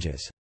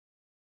challenges.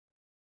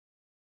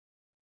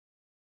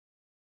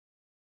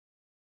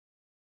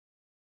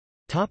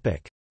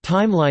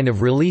 Timeline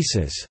of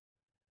releases.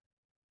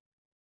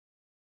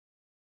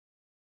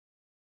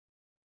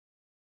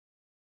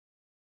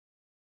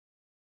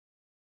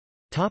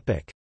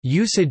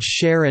 Usage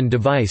share and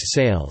device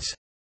sales.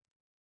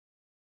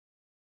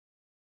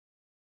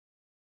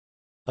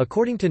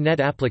 According to Net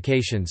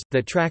Applications,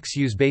 that tracks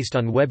use based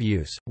on web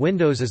use,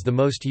 Windows is the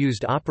most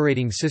used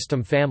operating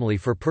system family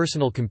for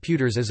personal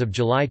computers as of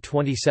July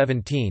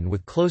 2017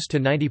 with close to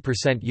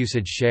 90%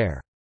 usage share.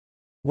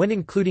 When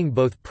including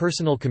both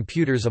personal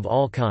computers of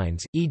all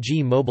kinds,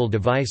 e.g. mobile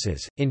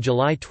devices, in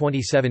July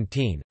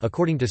 2017,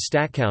 according to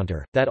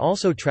StatCounter, that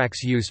also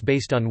tracks use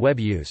based on web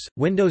use,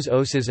 Windows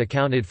OSes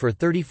accounted for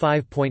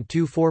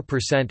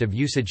 35.24% of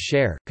usage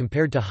share,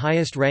 compared to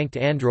highest-ranked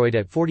Android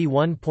at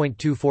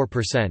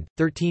 41.24%,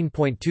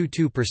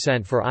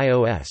 13.22% for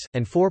iOS,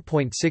 and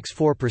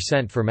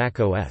 4.64% for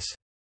macOS.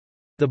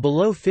 The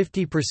below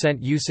 50%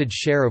 usage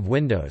share of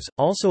Windows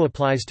also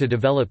applies to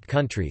developed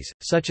countries,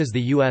 such as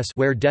the US,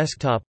 where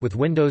desktop, with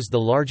Windows the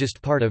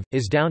largest part of,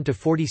 is down to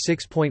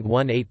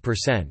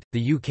 46.18%,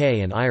 the UK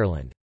and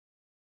Ireland.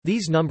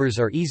 These numbers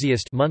are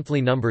easiest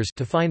monthly numbers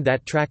to find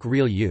that track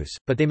real use,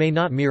 but they may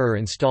not mirror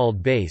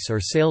installed base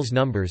or sales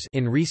numbers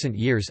in recent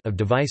years of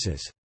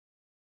devices.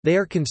 They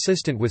are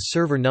consistent with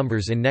server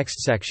numbers in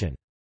next section.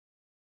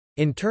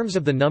 In terms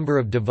of the number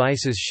of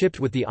devices shipped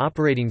with the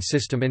operating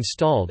system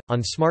installed,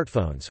 on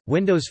smartphones,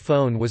 Windows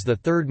Phone was the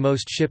third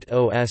most shipped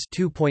OS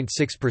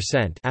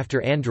 2.6%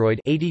 after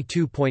Android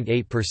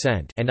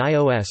 82.8% and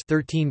iOS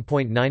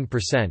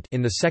 13.9%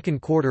 in the second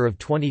quarter of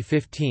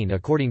 2015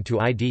 according to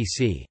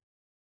IDC.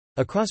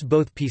 Across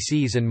both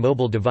PCs and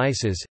mobile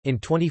devices, in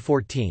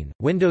 2014,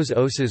 Windows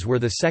OSes were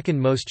the second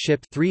most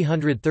shipped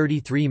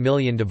 333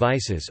 million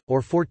devices,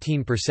 or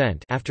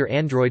 14% after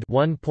Android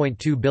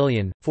 1.2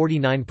 billion,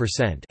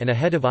 49% and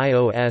ahead of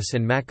iOS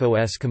and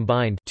macOS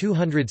combined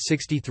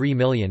 263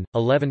 million,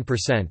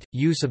 11%.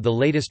 Use of the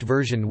latest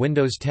version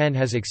Windows 10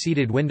 has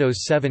exceeded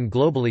Windows 7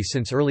 globally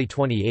since early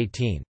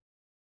 2018.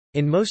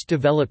 In most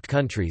developed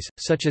countries,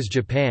 such as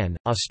Japan,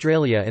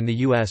 Australia and the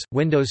US,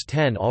 Windows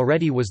 10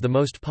 already was the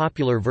most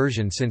popular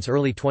version since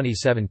early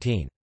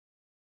 2017.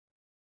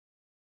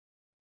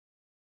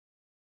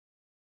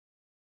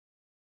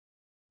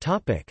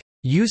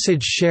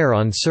 Usage share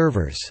on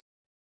servers.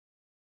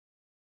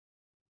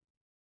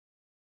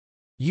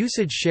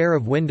 Usage share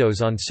of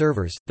Windows on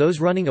servers, those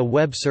running a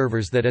web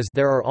servers that is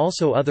there are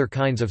also other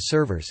kinds of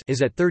servers,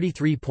 is at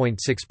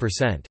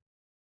 33.6%.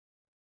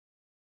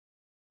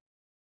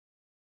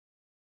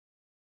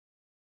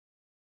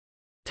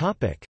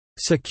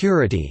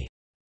 Security.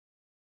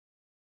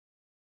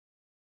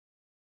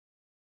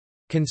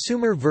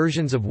 Consumer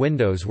versions of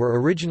Windows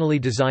were originally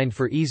designed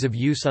for ease of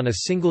use on a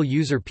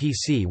single-user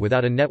PC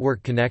without a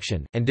network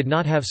connection, and did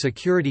not have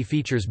security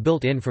features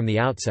built in from the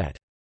outset.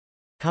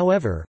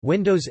 However,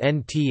 Windows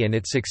NT and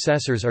its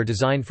successors are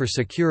designed for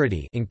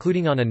security,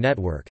 including on a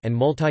network and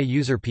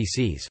multi-user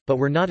PCs, but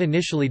were not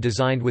initially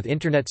designed with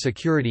Internet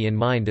security in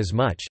mind as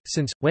much,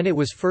 since, when it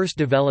was first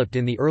developed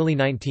in the early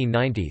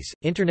 1990s,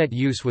 Internet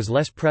use was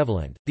less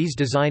prevalent. These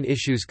design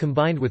issues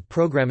combined with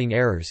programming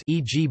errors,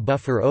 e.g.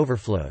 buffer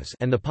overflows,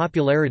 and the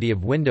popularity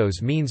of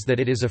Windows means that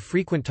it is a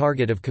frequent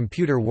target of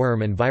computer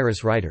worm and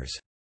virus writers.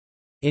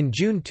 In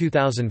June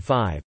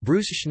 2005,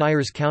 Bruce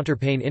Schneier's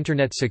Counterpane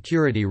Internet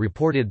Security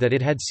reported that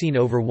it had seen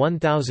over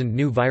 1,000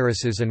 new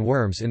viruses and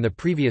worms in the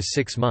previous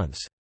 6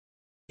 months.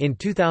 In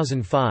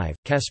 2005,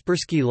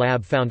 Kaspersky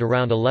Lab found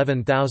around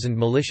 11,000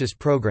 malicious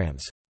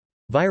programs,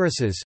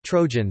 viruses,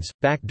 trojans,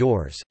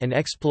 backdoors, and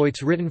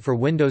exploits written for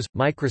Windows.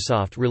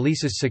 Microsoft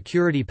releases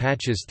security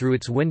patches through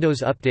its Windows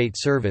Update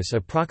service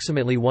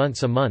approximately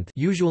once a month,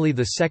 usually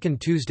the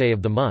second Tuesday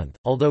of the month,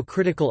 although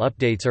critical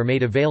updates are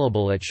made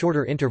available at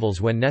shorter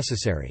intervals when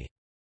necessary.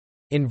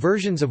 In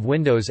versions of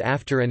Windows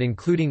after and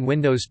including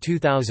Windows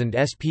 2000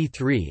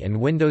 SP3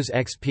 and Windows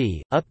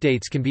XP,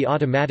 updates can be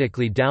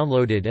automatically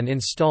downloaded and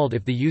installed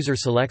if the user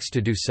selects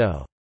to do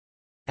so.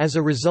 As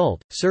a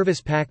result,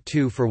 Service Pack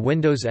 2 for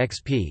Windows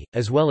XP,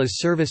 as well as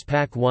Service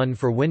Pack 1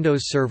 for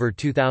Windows Server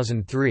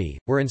 2003,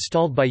 were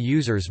installed by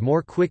users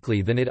more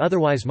quickly than it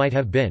otherwise might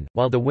have been.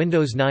 While the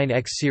Windows 9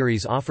 X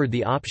series offered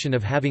the option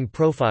of having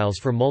profiles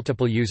for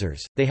multiple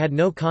users, they had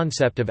no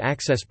concept of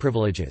access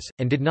privileges,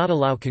 and did not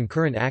allow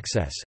concurrent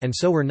access, and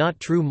so were not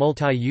true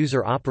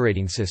multi-user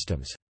operating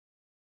systems.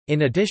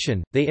 In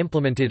addition, they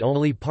implemented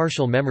only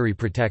partial memory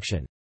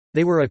protection.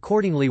 They were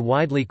accordingly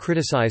widely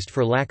criticized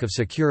for lack of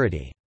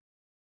security.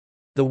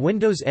 The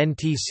Windows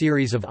NT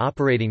series of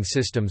operating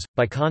systems,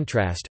 by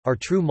contrast, are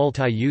true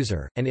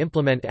multi-user, and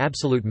implement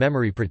absolute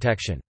memory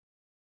protection.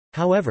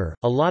 However,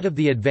 a lot of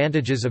the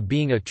advantages of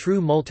being a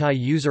true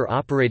multi-user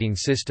operating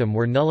system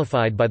were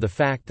nullified by the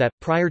fact that,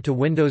 prior to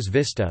Windows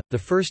Vista, the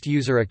first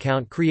user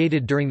account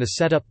created during the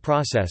setup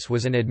process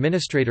was an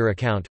administrator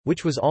account,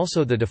 which was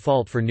also the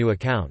default for new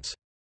accounts.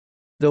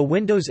 Though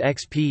Windows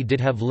XP did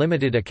have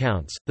limited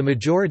accounts, the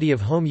majority of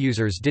home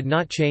users did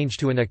not change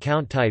to an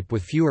account type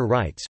with fewer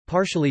rights,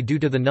 partially due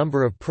to the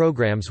number of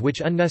programs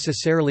which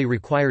unnecessarily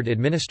required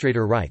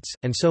administrator rights,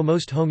 and so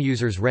most home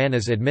users ran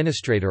as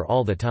administrator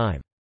all the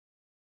time.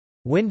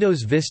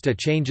 Windows Vista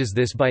changes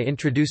this by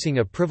introducing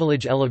a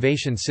privilege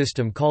elevation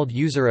system called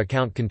User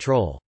Account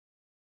Control.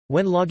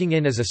 When logging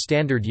in as a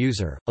standard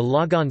user, a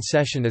logon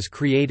session is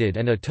created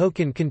and a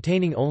token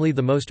containing only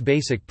the most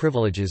basic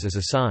privileges is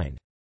assigned.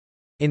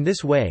 In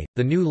this way,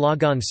 the new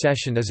logon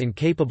session is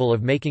incapable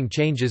of making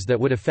changes that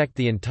would affect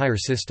the entire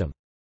system.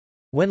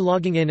 When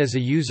logging in as a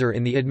user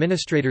in the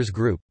administrators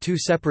group, 2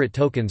 separate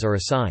tokens are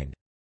assigned.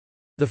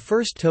 The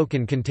first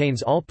token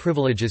contains all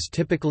privileges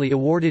typically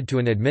awarded to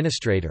an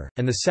administrator,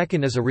 and the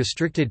second is a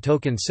restricted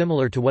token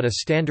similar to what a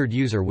standard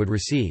user would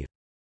receive.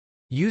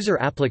 User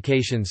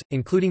applications,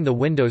 including the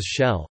Windows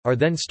shell, are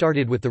then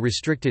started with the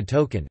restricted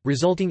token,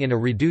 resulting in a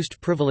reduced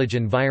privilege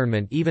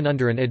environment even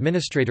under an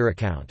administrator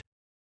account.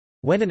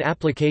 When an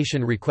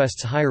application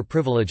requests higher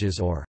privileges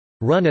or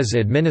run as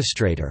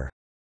administrator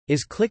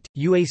is clicked,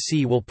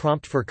 UAC will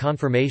prompt for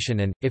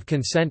confirmation and, if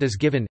consent is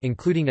given,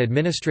 including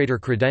administrator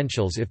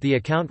credentials if the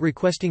account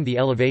requesting the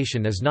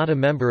elevation is not a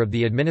member of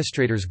the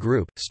administrators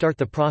group, start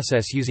the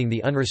process using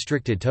the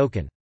unrestricted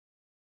token.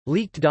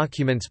 Leaked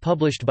documents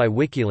published by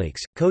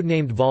WikiLeaks,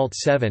 codenamed Vault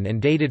 7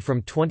 and dated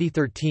from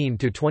 2013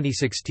 to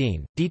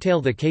 2016,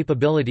 detail the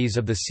capabilities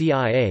of the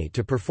CIA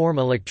to perform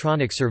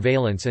electronic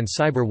surveillance and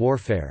cyber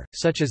warfare,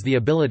 such as the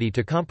ability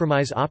to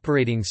compromise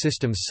operating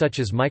systems such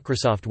as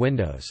Microsoft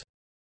Windows.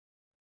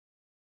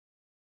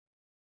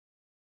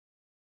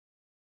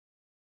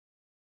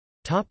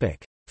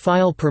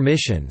 File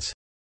permissions.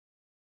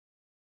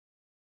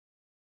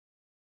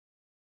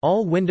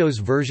 All Windows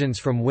versions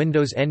from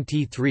Windows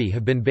NT3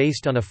 have been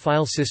based on a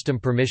file system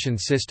permission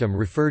system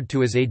referred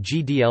to as a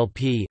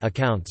GDLP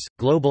accounts,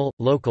 global,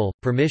 local,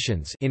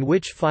 permissions in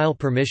which file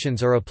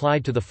permissions are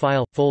applied to the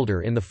file,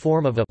 folder in the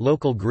form of a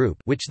local group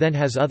which then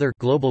has other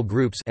global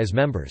groups as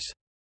members.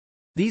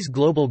 These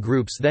global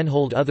groups then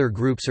hold other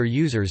groups or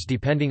users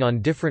depending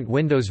on different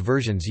Windows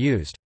versions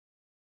used.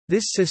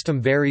 This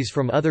system varies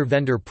from other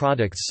vendor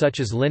products such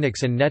as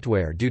Linux and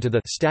NetWare due to the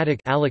static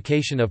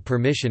allocation of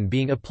permission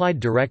being applied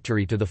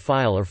directly to the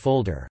file or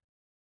folder.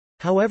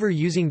 However,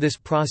 using this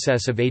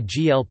process of a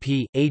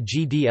GLP, a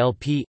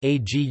GDLP, a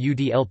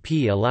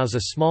GUDLP allows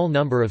a small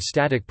number of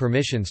static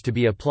permissions to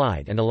be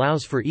applied and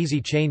allows for easy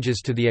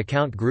changes to the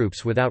account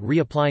groups without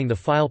reapplying the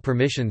file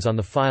permissions on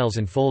the files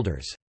and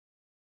folders.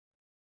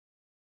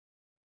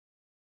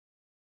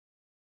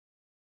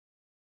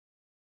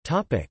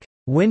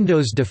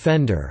 Windows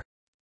Defender.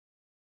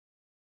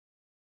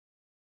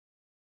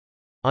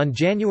 On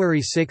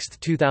January 6,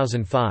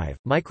 2005,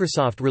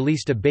 Microsoft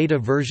released a beta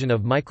version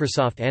of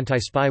Microsoft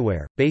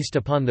Anti-Spyware, based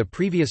upon the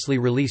previously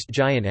released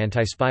Giant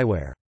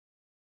Anti-Spyware.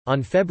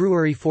 On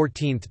February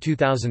 14,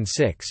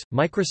 2006,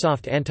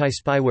 Microsoft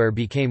Anti-Spyware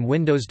became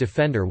Windows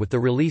Defender with the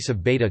release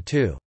of Beta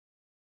 2.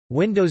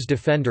 Windows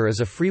Defender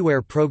is a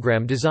freeware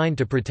program designed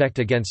to protect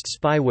against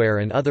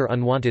spyware and other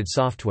unwanted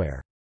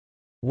software.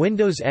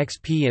 Windows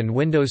XP and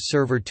Windows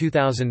Server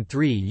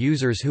 2003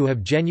 users who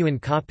have genuine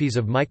copies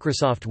of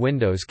Microsoft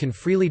Windows can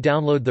freely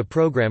download the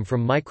program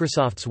from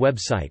Microsoft's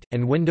website,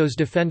 and Windows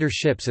Defender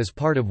ships as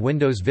part of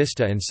Windows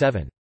Vista and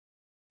 7.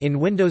 In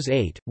Windows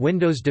 8,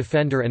 Windows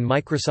Defender and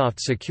Microsoft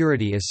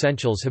Security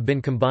Essentials have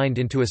been combined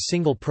into a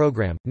single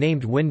program,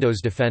 named Windows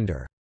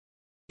Defender.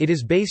 It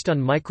is based on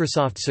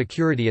Microsoft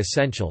Security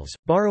Essentials,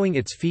 borrowing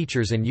its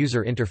features and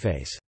user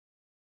interface.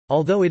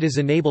 Although it is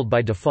enabled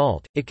by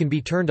default, it can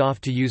be turned off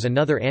to use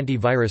another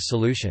antivirus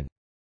solution.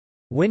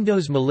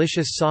 Windows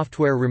Malicious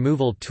Software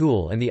Removal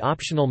Tool and the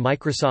optional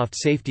Microsoft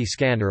Safety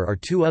Scanner are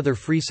two other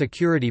free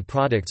security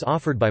products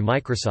offered by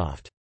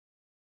Microsoft.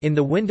 In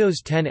the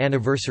Windows 10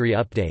 Anniversary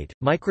Update,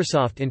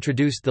 Microsoft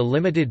introduced the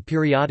Limited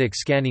Periodic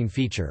Scanning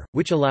feature,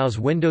 which allows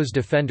Windows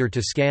Defender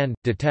to scan,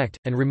 detect,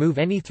 and remove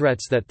any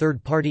threats that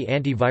third-party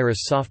antivirus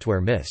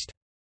software missed.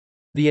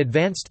 The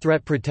Advanced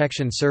Threat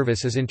Protection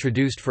Service is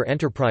introduced for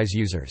enterprise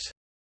users.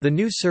 The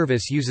new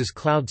service uses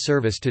cloud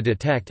service to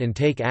detect and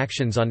take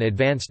actions on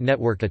advanced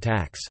network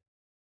attacks.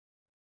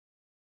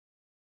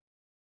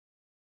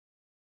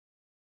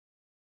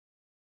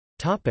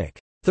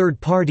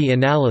 Third-party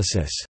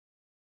analysis.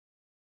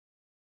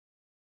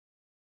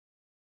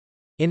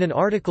 In an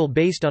article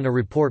based on a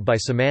report by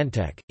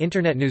Symantec,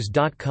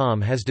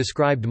 InternetNews.com has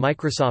described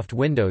Microsoft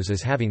Windows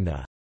as having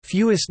the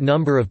fewest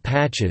number of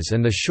patches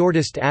and the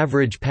shortest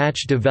average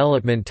patch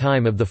development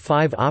time of the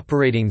 5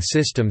 operating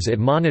systems it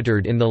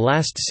monitored in the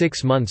last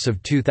 6 months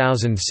of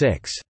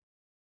 2006.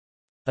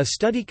 A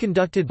study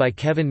conducted by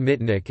Kevin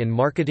Mitnick and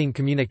marketing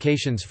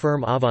communications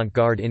firm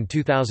Avantgarde in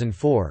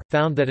 2004,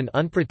 found that an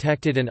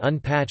unprotected and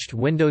unpatched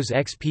Windows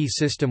XP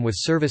system with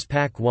Service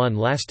Pack 1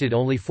 lasted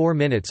only 4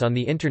 minutes on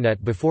the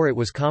Internet before it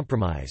was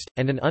compromised,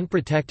 and an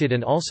unprotected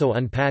and also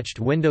unpatched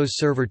Windows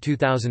Server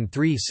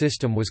 2003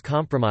 system was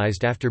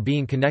compromised after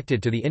being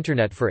connected to the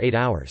Internet for 8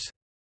 hours.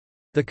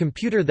 The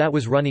computer that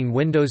was running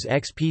Windows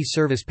XP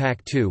Service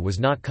Pack 2 was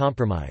not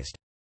compromised.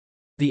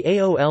 The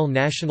AOL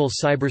National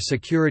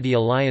Cybersecurity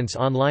Alliance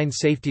Online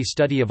Safety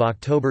Study of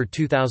October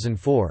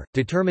 2004,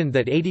 determined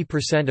that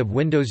 80% of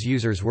Windows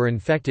users were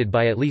infected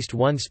by at least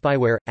one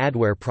spyware,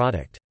 adware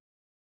product.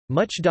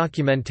 Much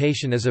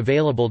documentation is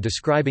available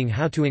describing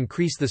how to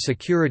increase the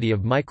security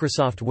of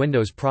Microsoft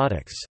Windows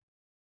products.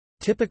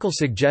 Typical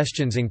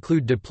suggestions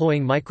include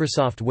deploying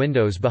Microsoft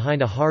Windows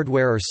behind a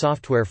hardware or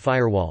software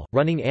firewall,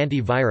 running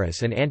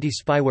antivirus and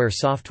anti-spyware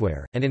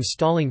software, and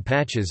installing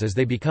patches as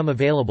they become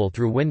available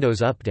through Windows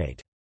Update.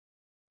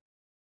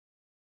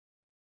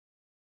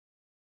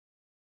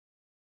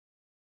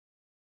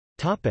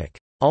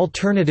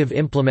 Alternative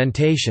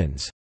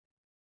implementations.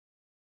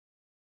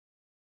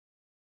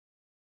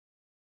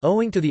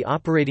 Owing to the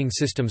operating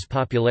system's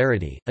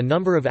popularity, a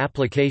number of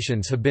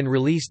applications have been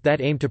released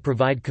that aim to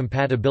provide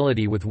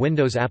compatibility with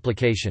Windows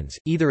applications,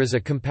 either as a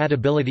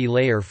compatibility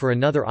layer for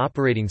another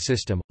operating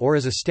system, or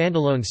as a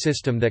standalone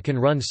system that can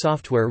run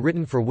software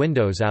written for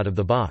Windows out of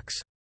the box.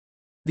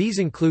 These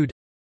include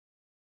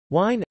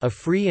Wine, a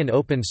free and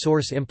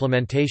open-source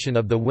implementation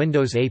of the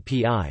Windows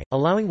API,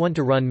 allowing one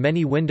to run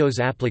many Windows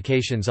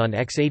applications on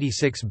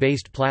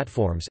x86-based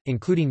platforms,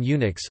 including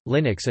Unix,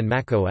 Linux and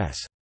Mac OS.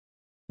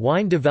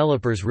 Wine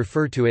developers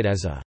refer to it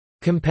as a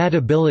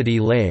compatibility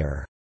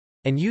layer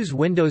and use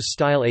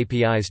Windows-style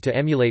APIs to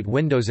emulate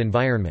Windows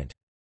environment.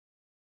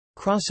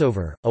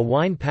 Crossover, a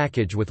Wine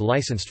package with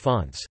licensed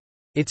fonts.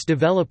 Its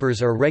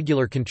developers are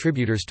regular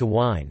contributors to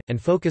Wine,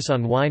 and focus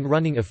on Wine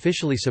running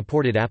officially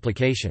supported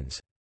applications.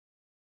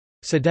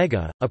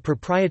 Cedega, a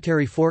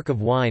proprietary fork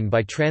of Wine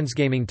by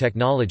Transgaming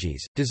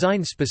Technologies,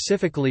 designed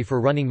specifically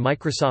for running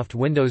Microsoft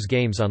Windows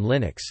games on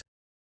Linux.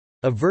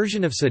 A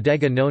version of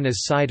Cedega known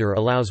as Cider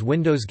allows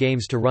Windows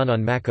games to run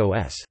on Mac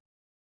OS.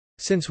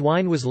 Since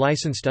Wine was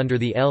licensed under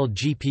the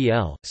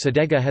LGPL,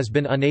 Cedega has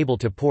been unable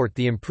to port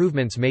the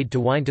improvements made to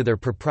Wine to their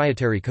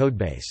proprietary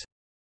codebase.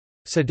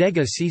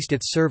 Cedega ceased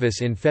its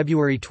service in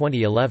February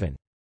 2011.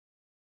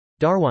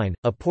 Darwine,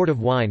 a port of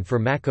Wine for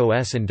Mac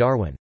OS and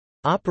Darwin.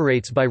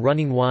 Operates by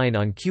running Wine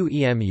on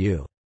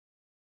QEMU.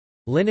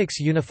 Linux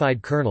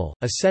Unified Kernel,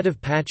 a set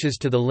of patches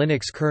to the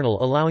Linux kernel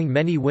allowing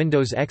many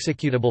Windows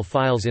executable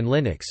files in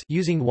Linux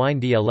using Wine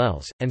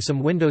DLLs, and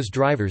some Windows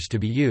drivers to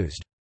be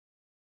used.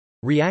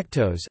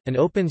 Reactos, an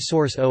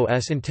open-source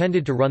OS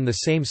intended to run the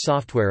same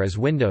software as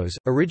Windows,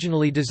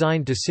 originally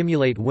designed to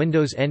simulate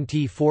Windows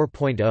NT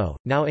 4.0,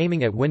 now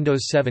aiming at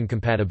Windows 7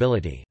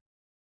 compatibility.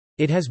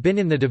 It has been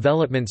in the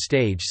development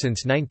stage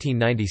since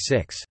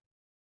 1996.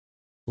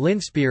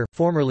 Linspear,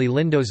 formerly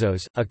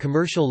Lindozos, a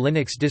commercial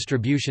Linux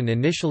distribution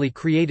initially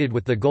created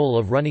with the goal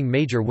of running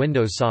major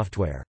Windows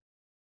software.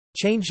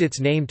 Changed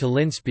its name to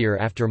Linspear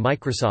after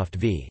Microsoft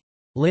v.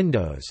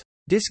 Windows.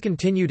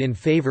 Discontinued in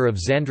favor of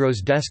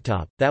Xandros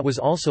Desktop, that was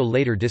also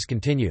later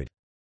discontinued.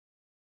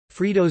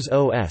 Fritos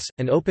OS,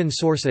 an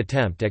open-source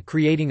attempt at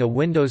creating a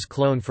Windows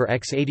clone for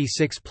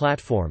x86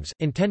 platforms,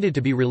 intended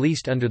to be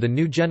released under the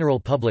GNU General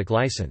Public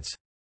License.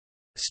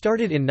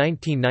 Started in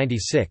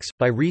 1996,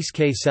 by Reese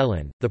K.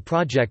 Sellin, the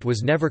project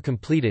was never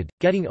completed,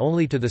 getting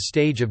only to the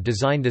stage of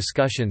design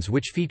discussions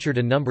which featured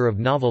a number of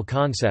novel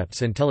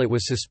concepts until it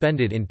was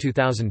suspended in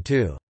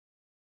 2002.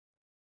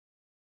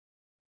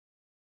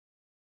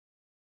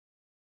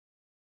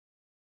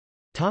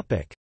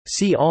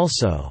 See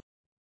also: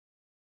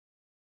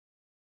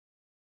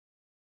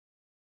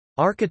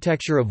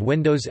 Architecture of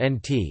Windows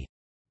NT,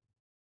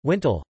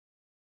 Wintel,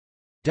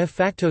 de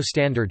facto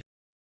standard,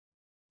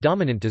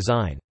 dominant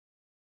design.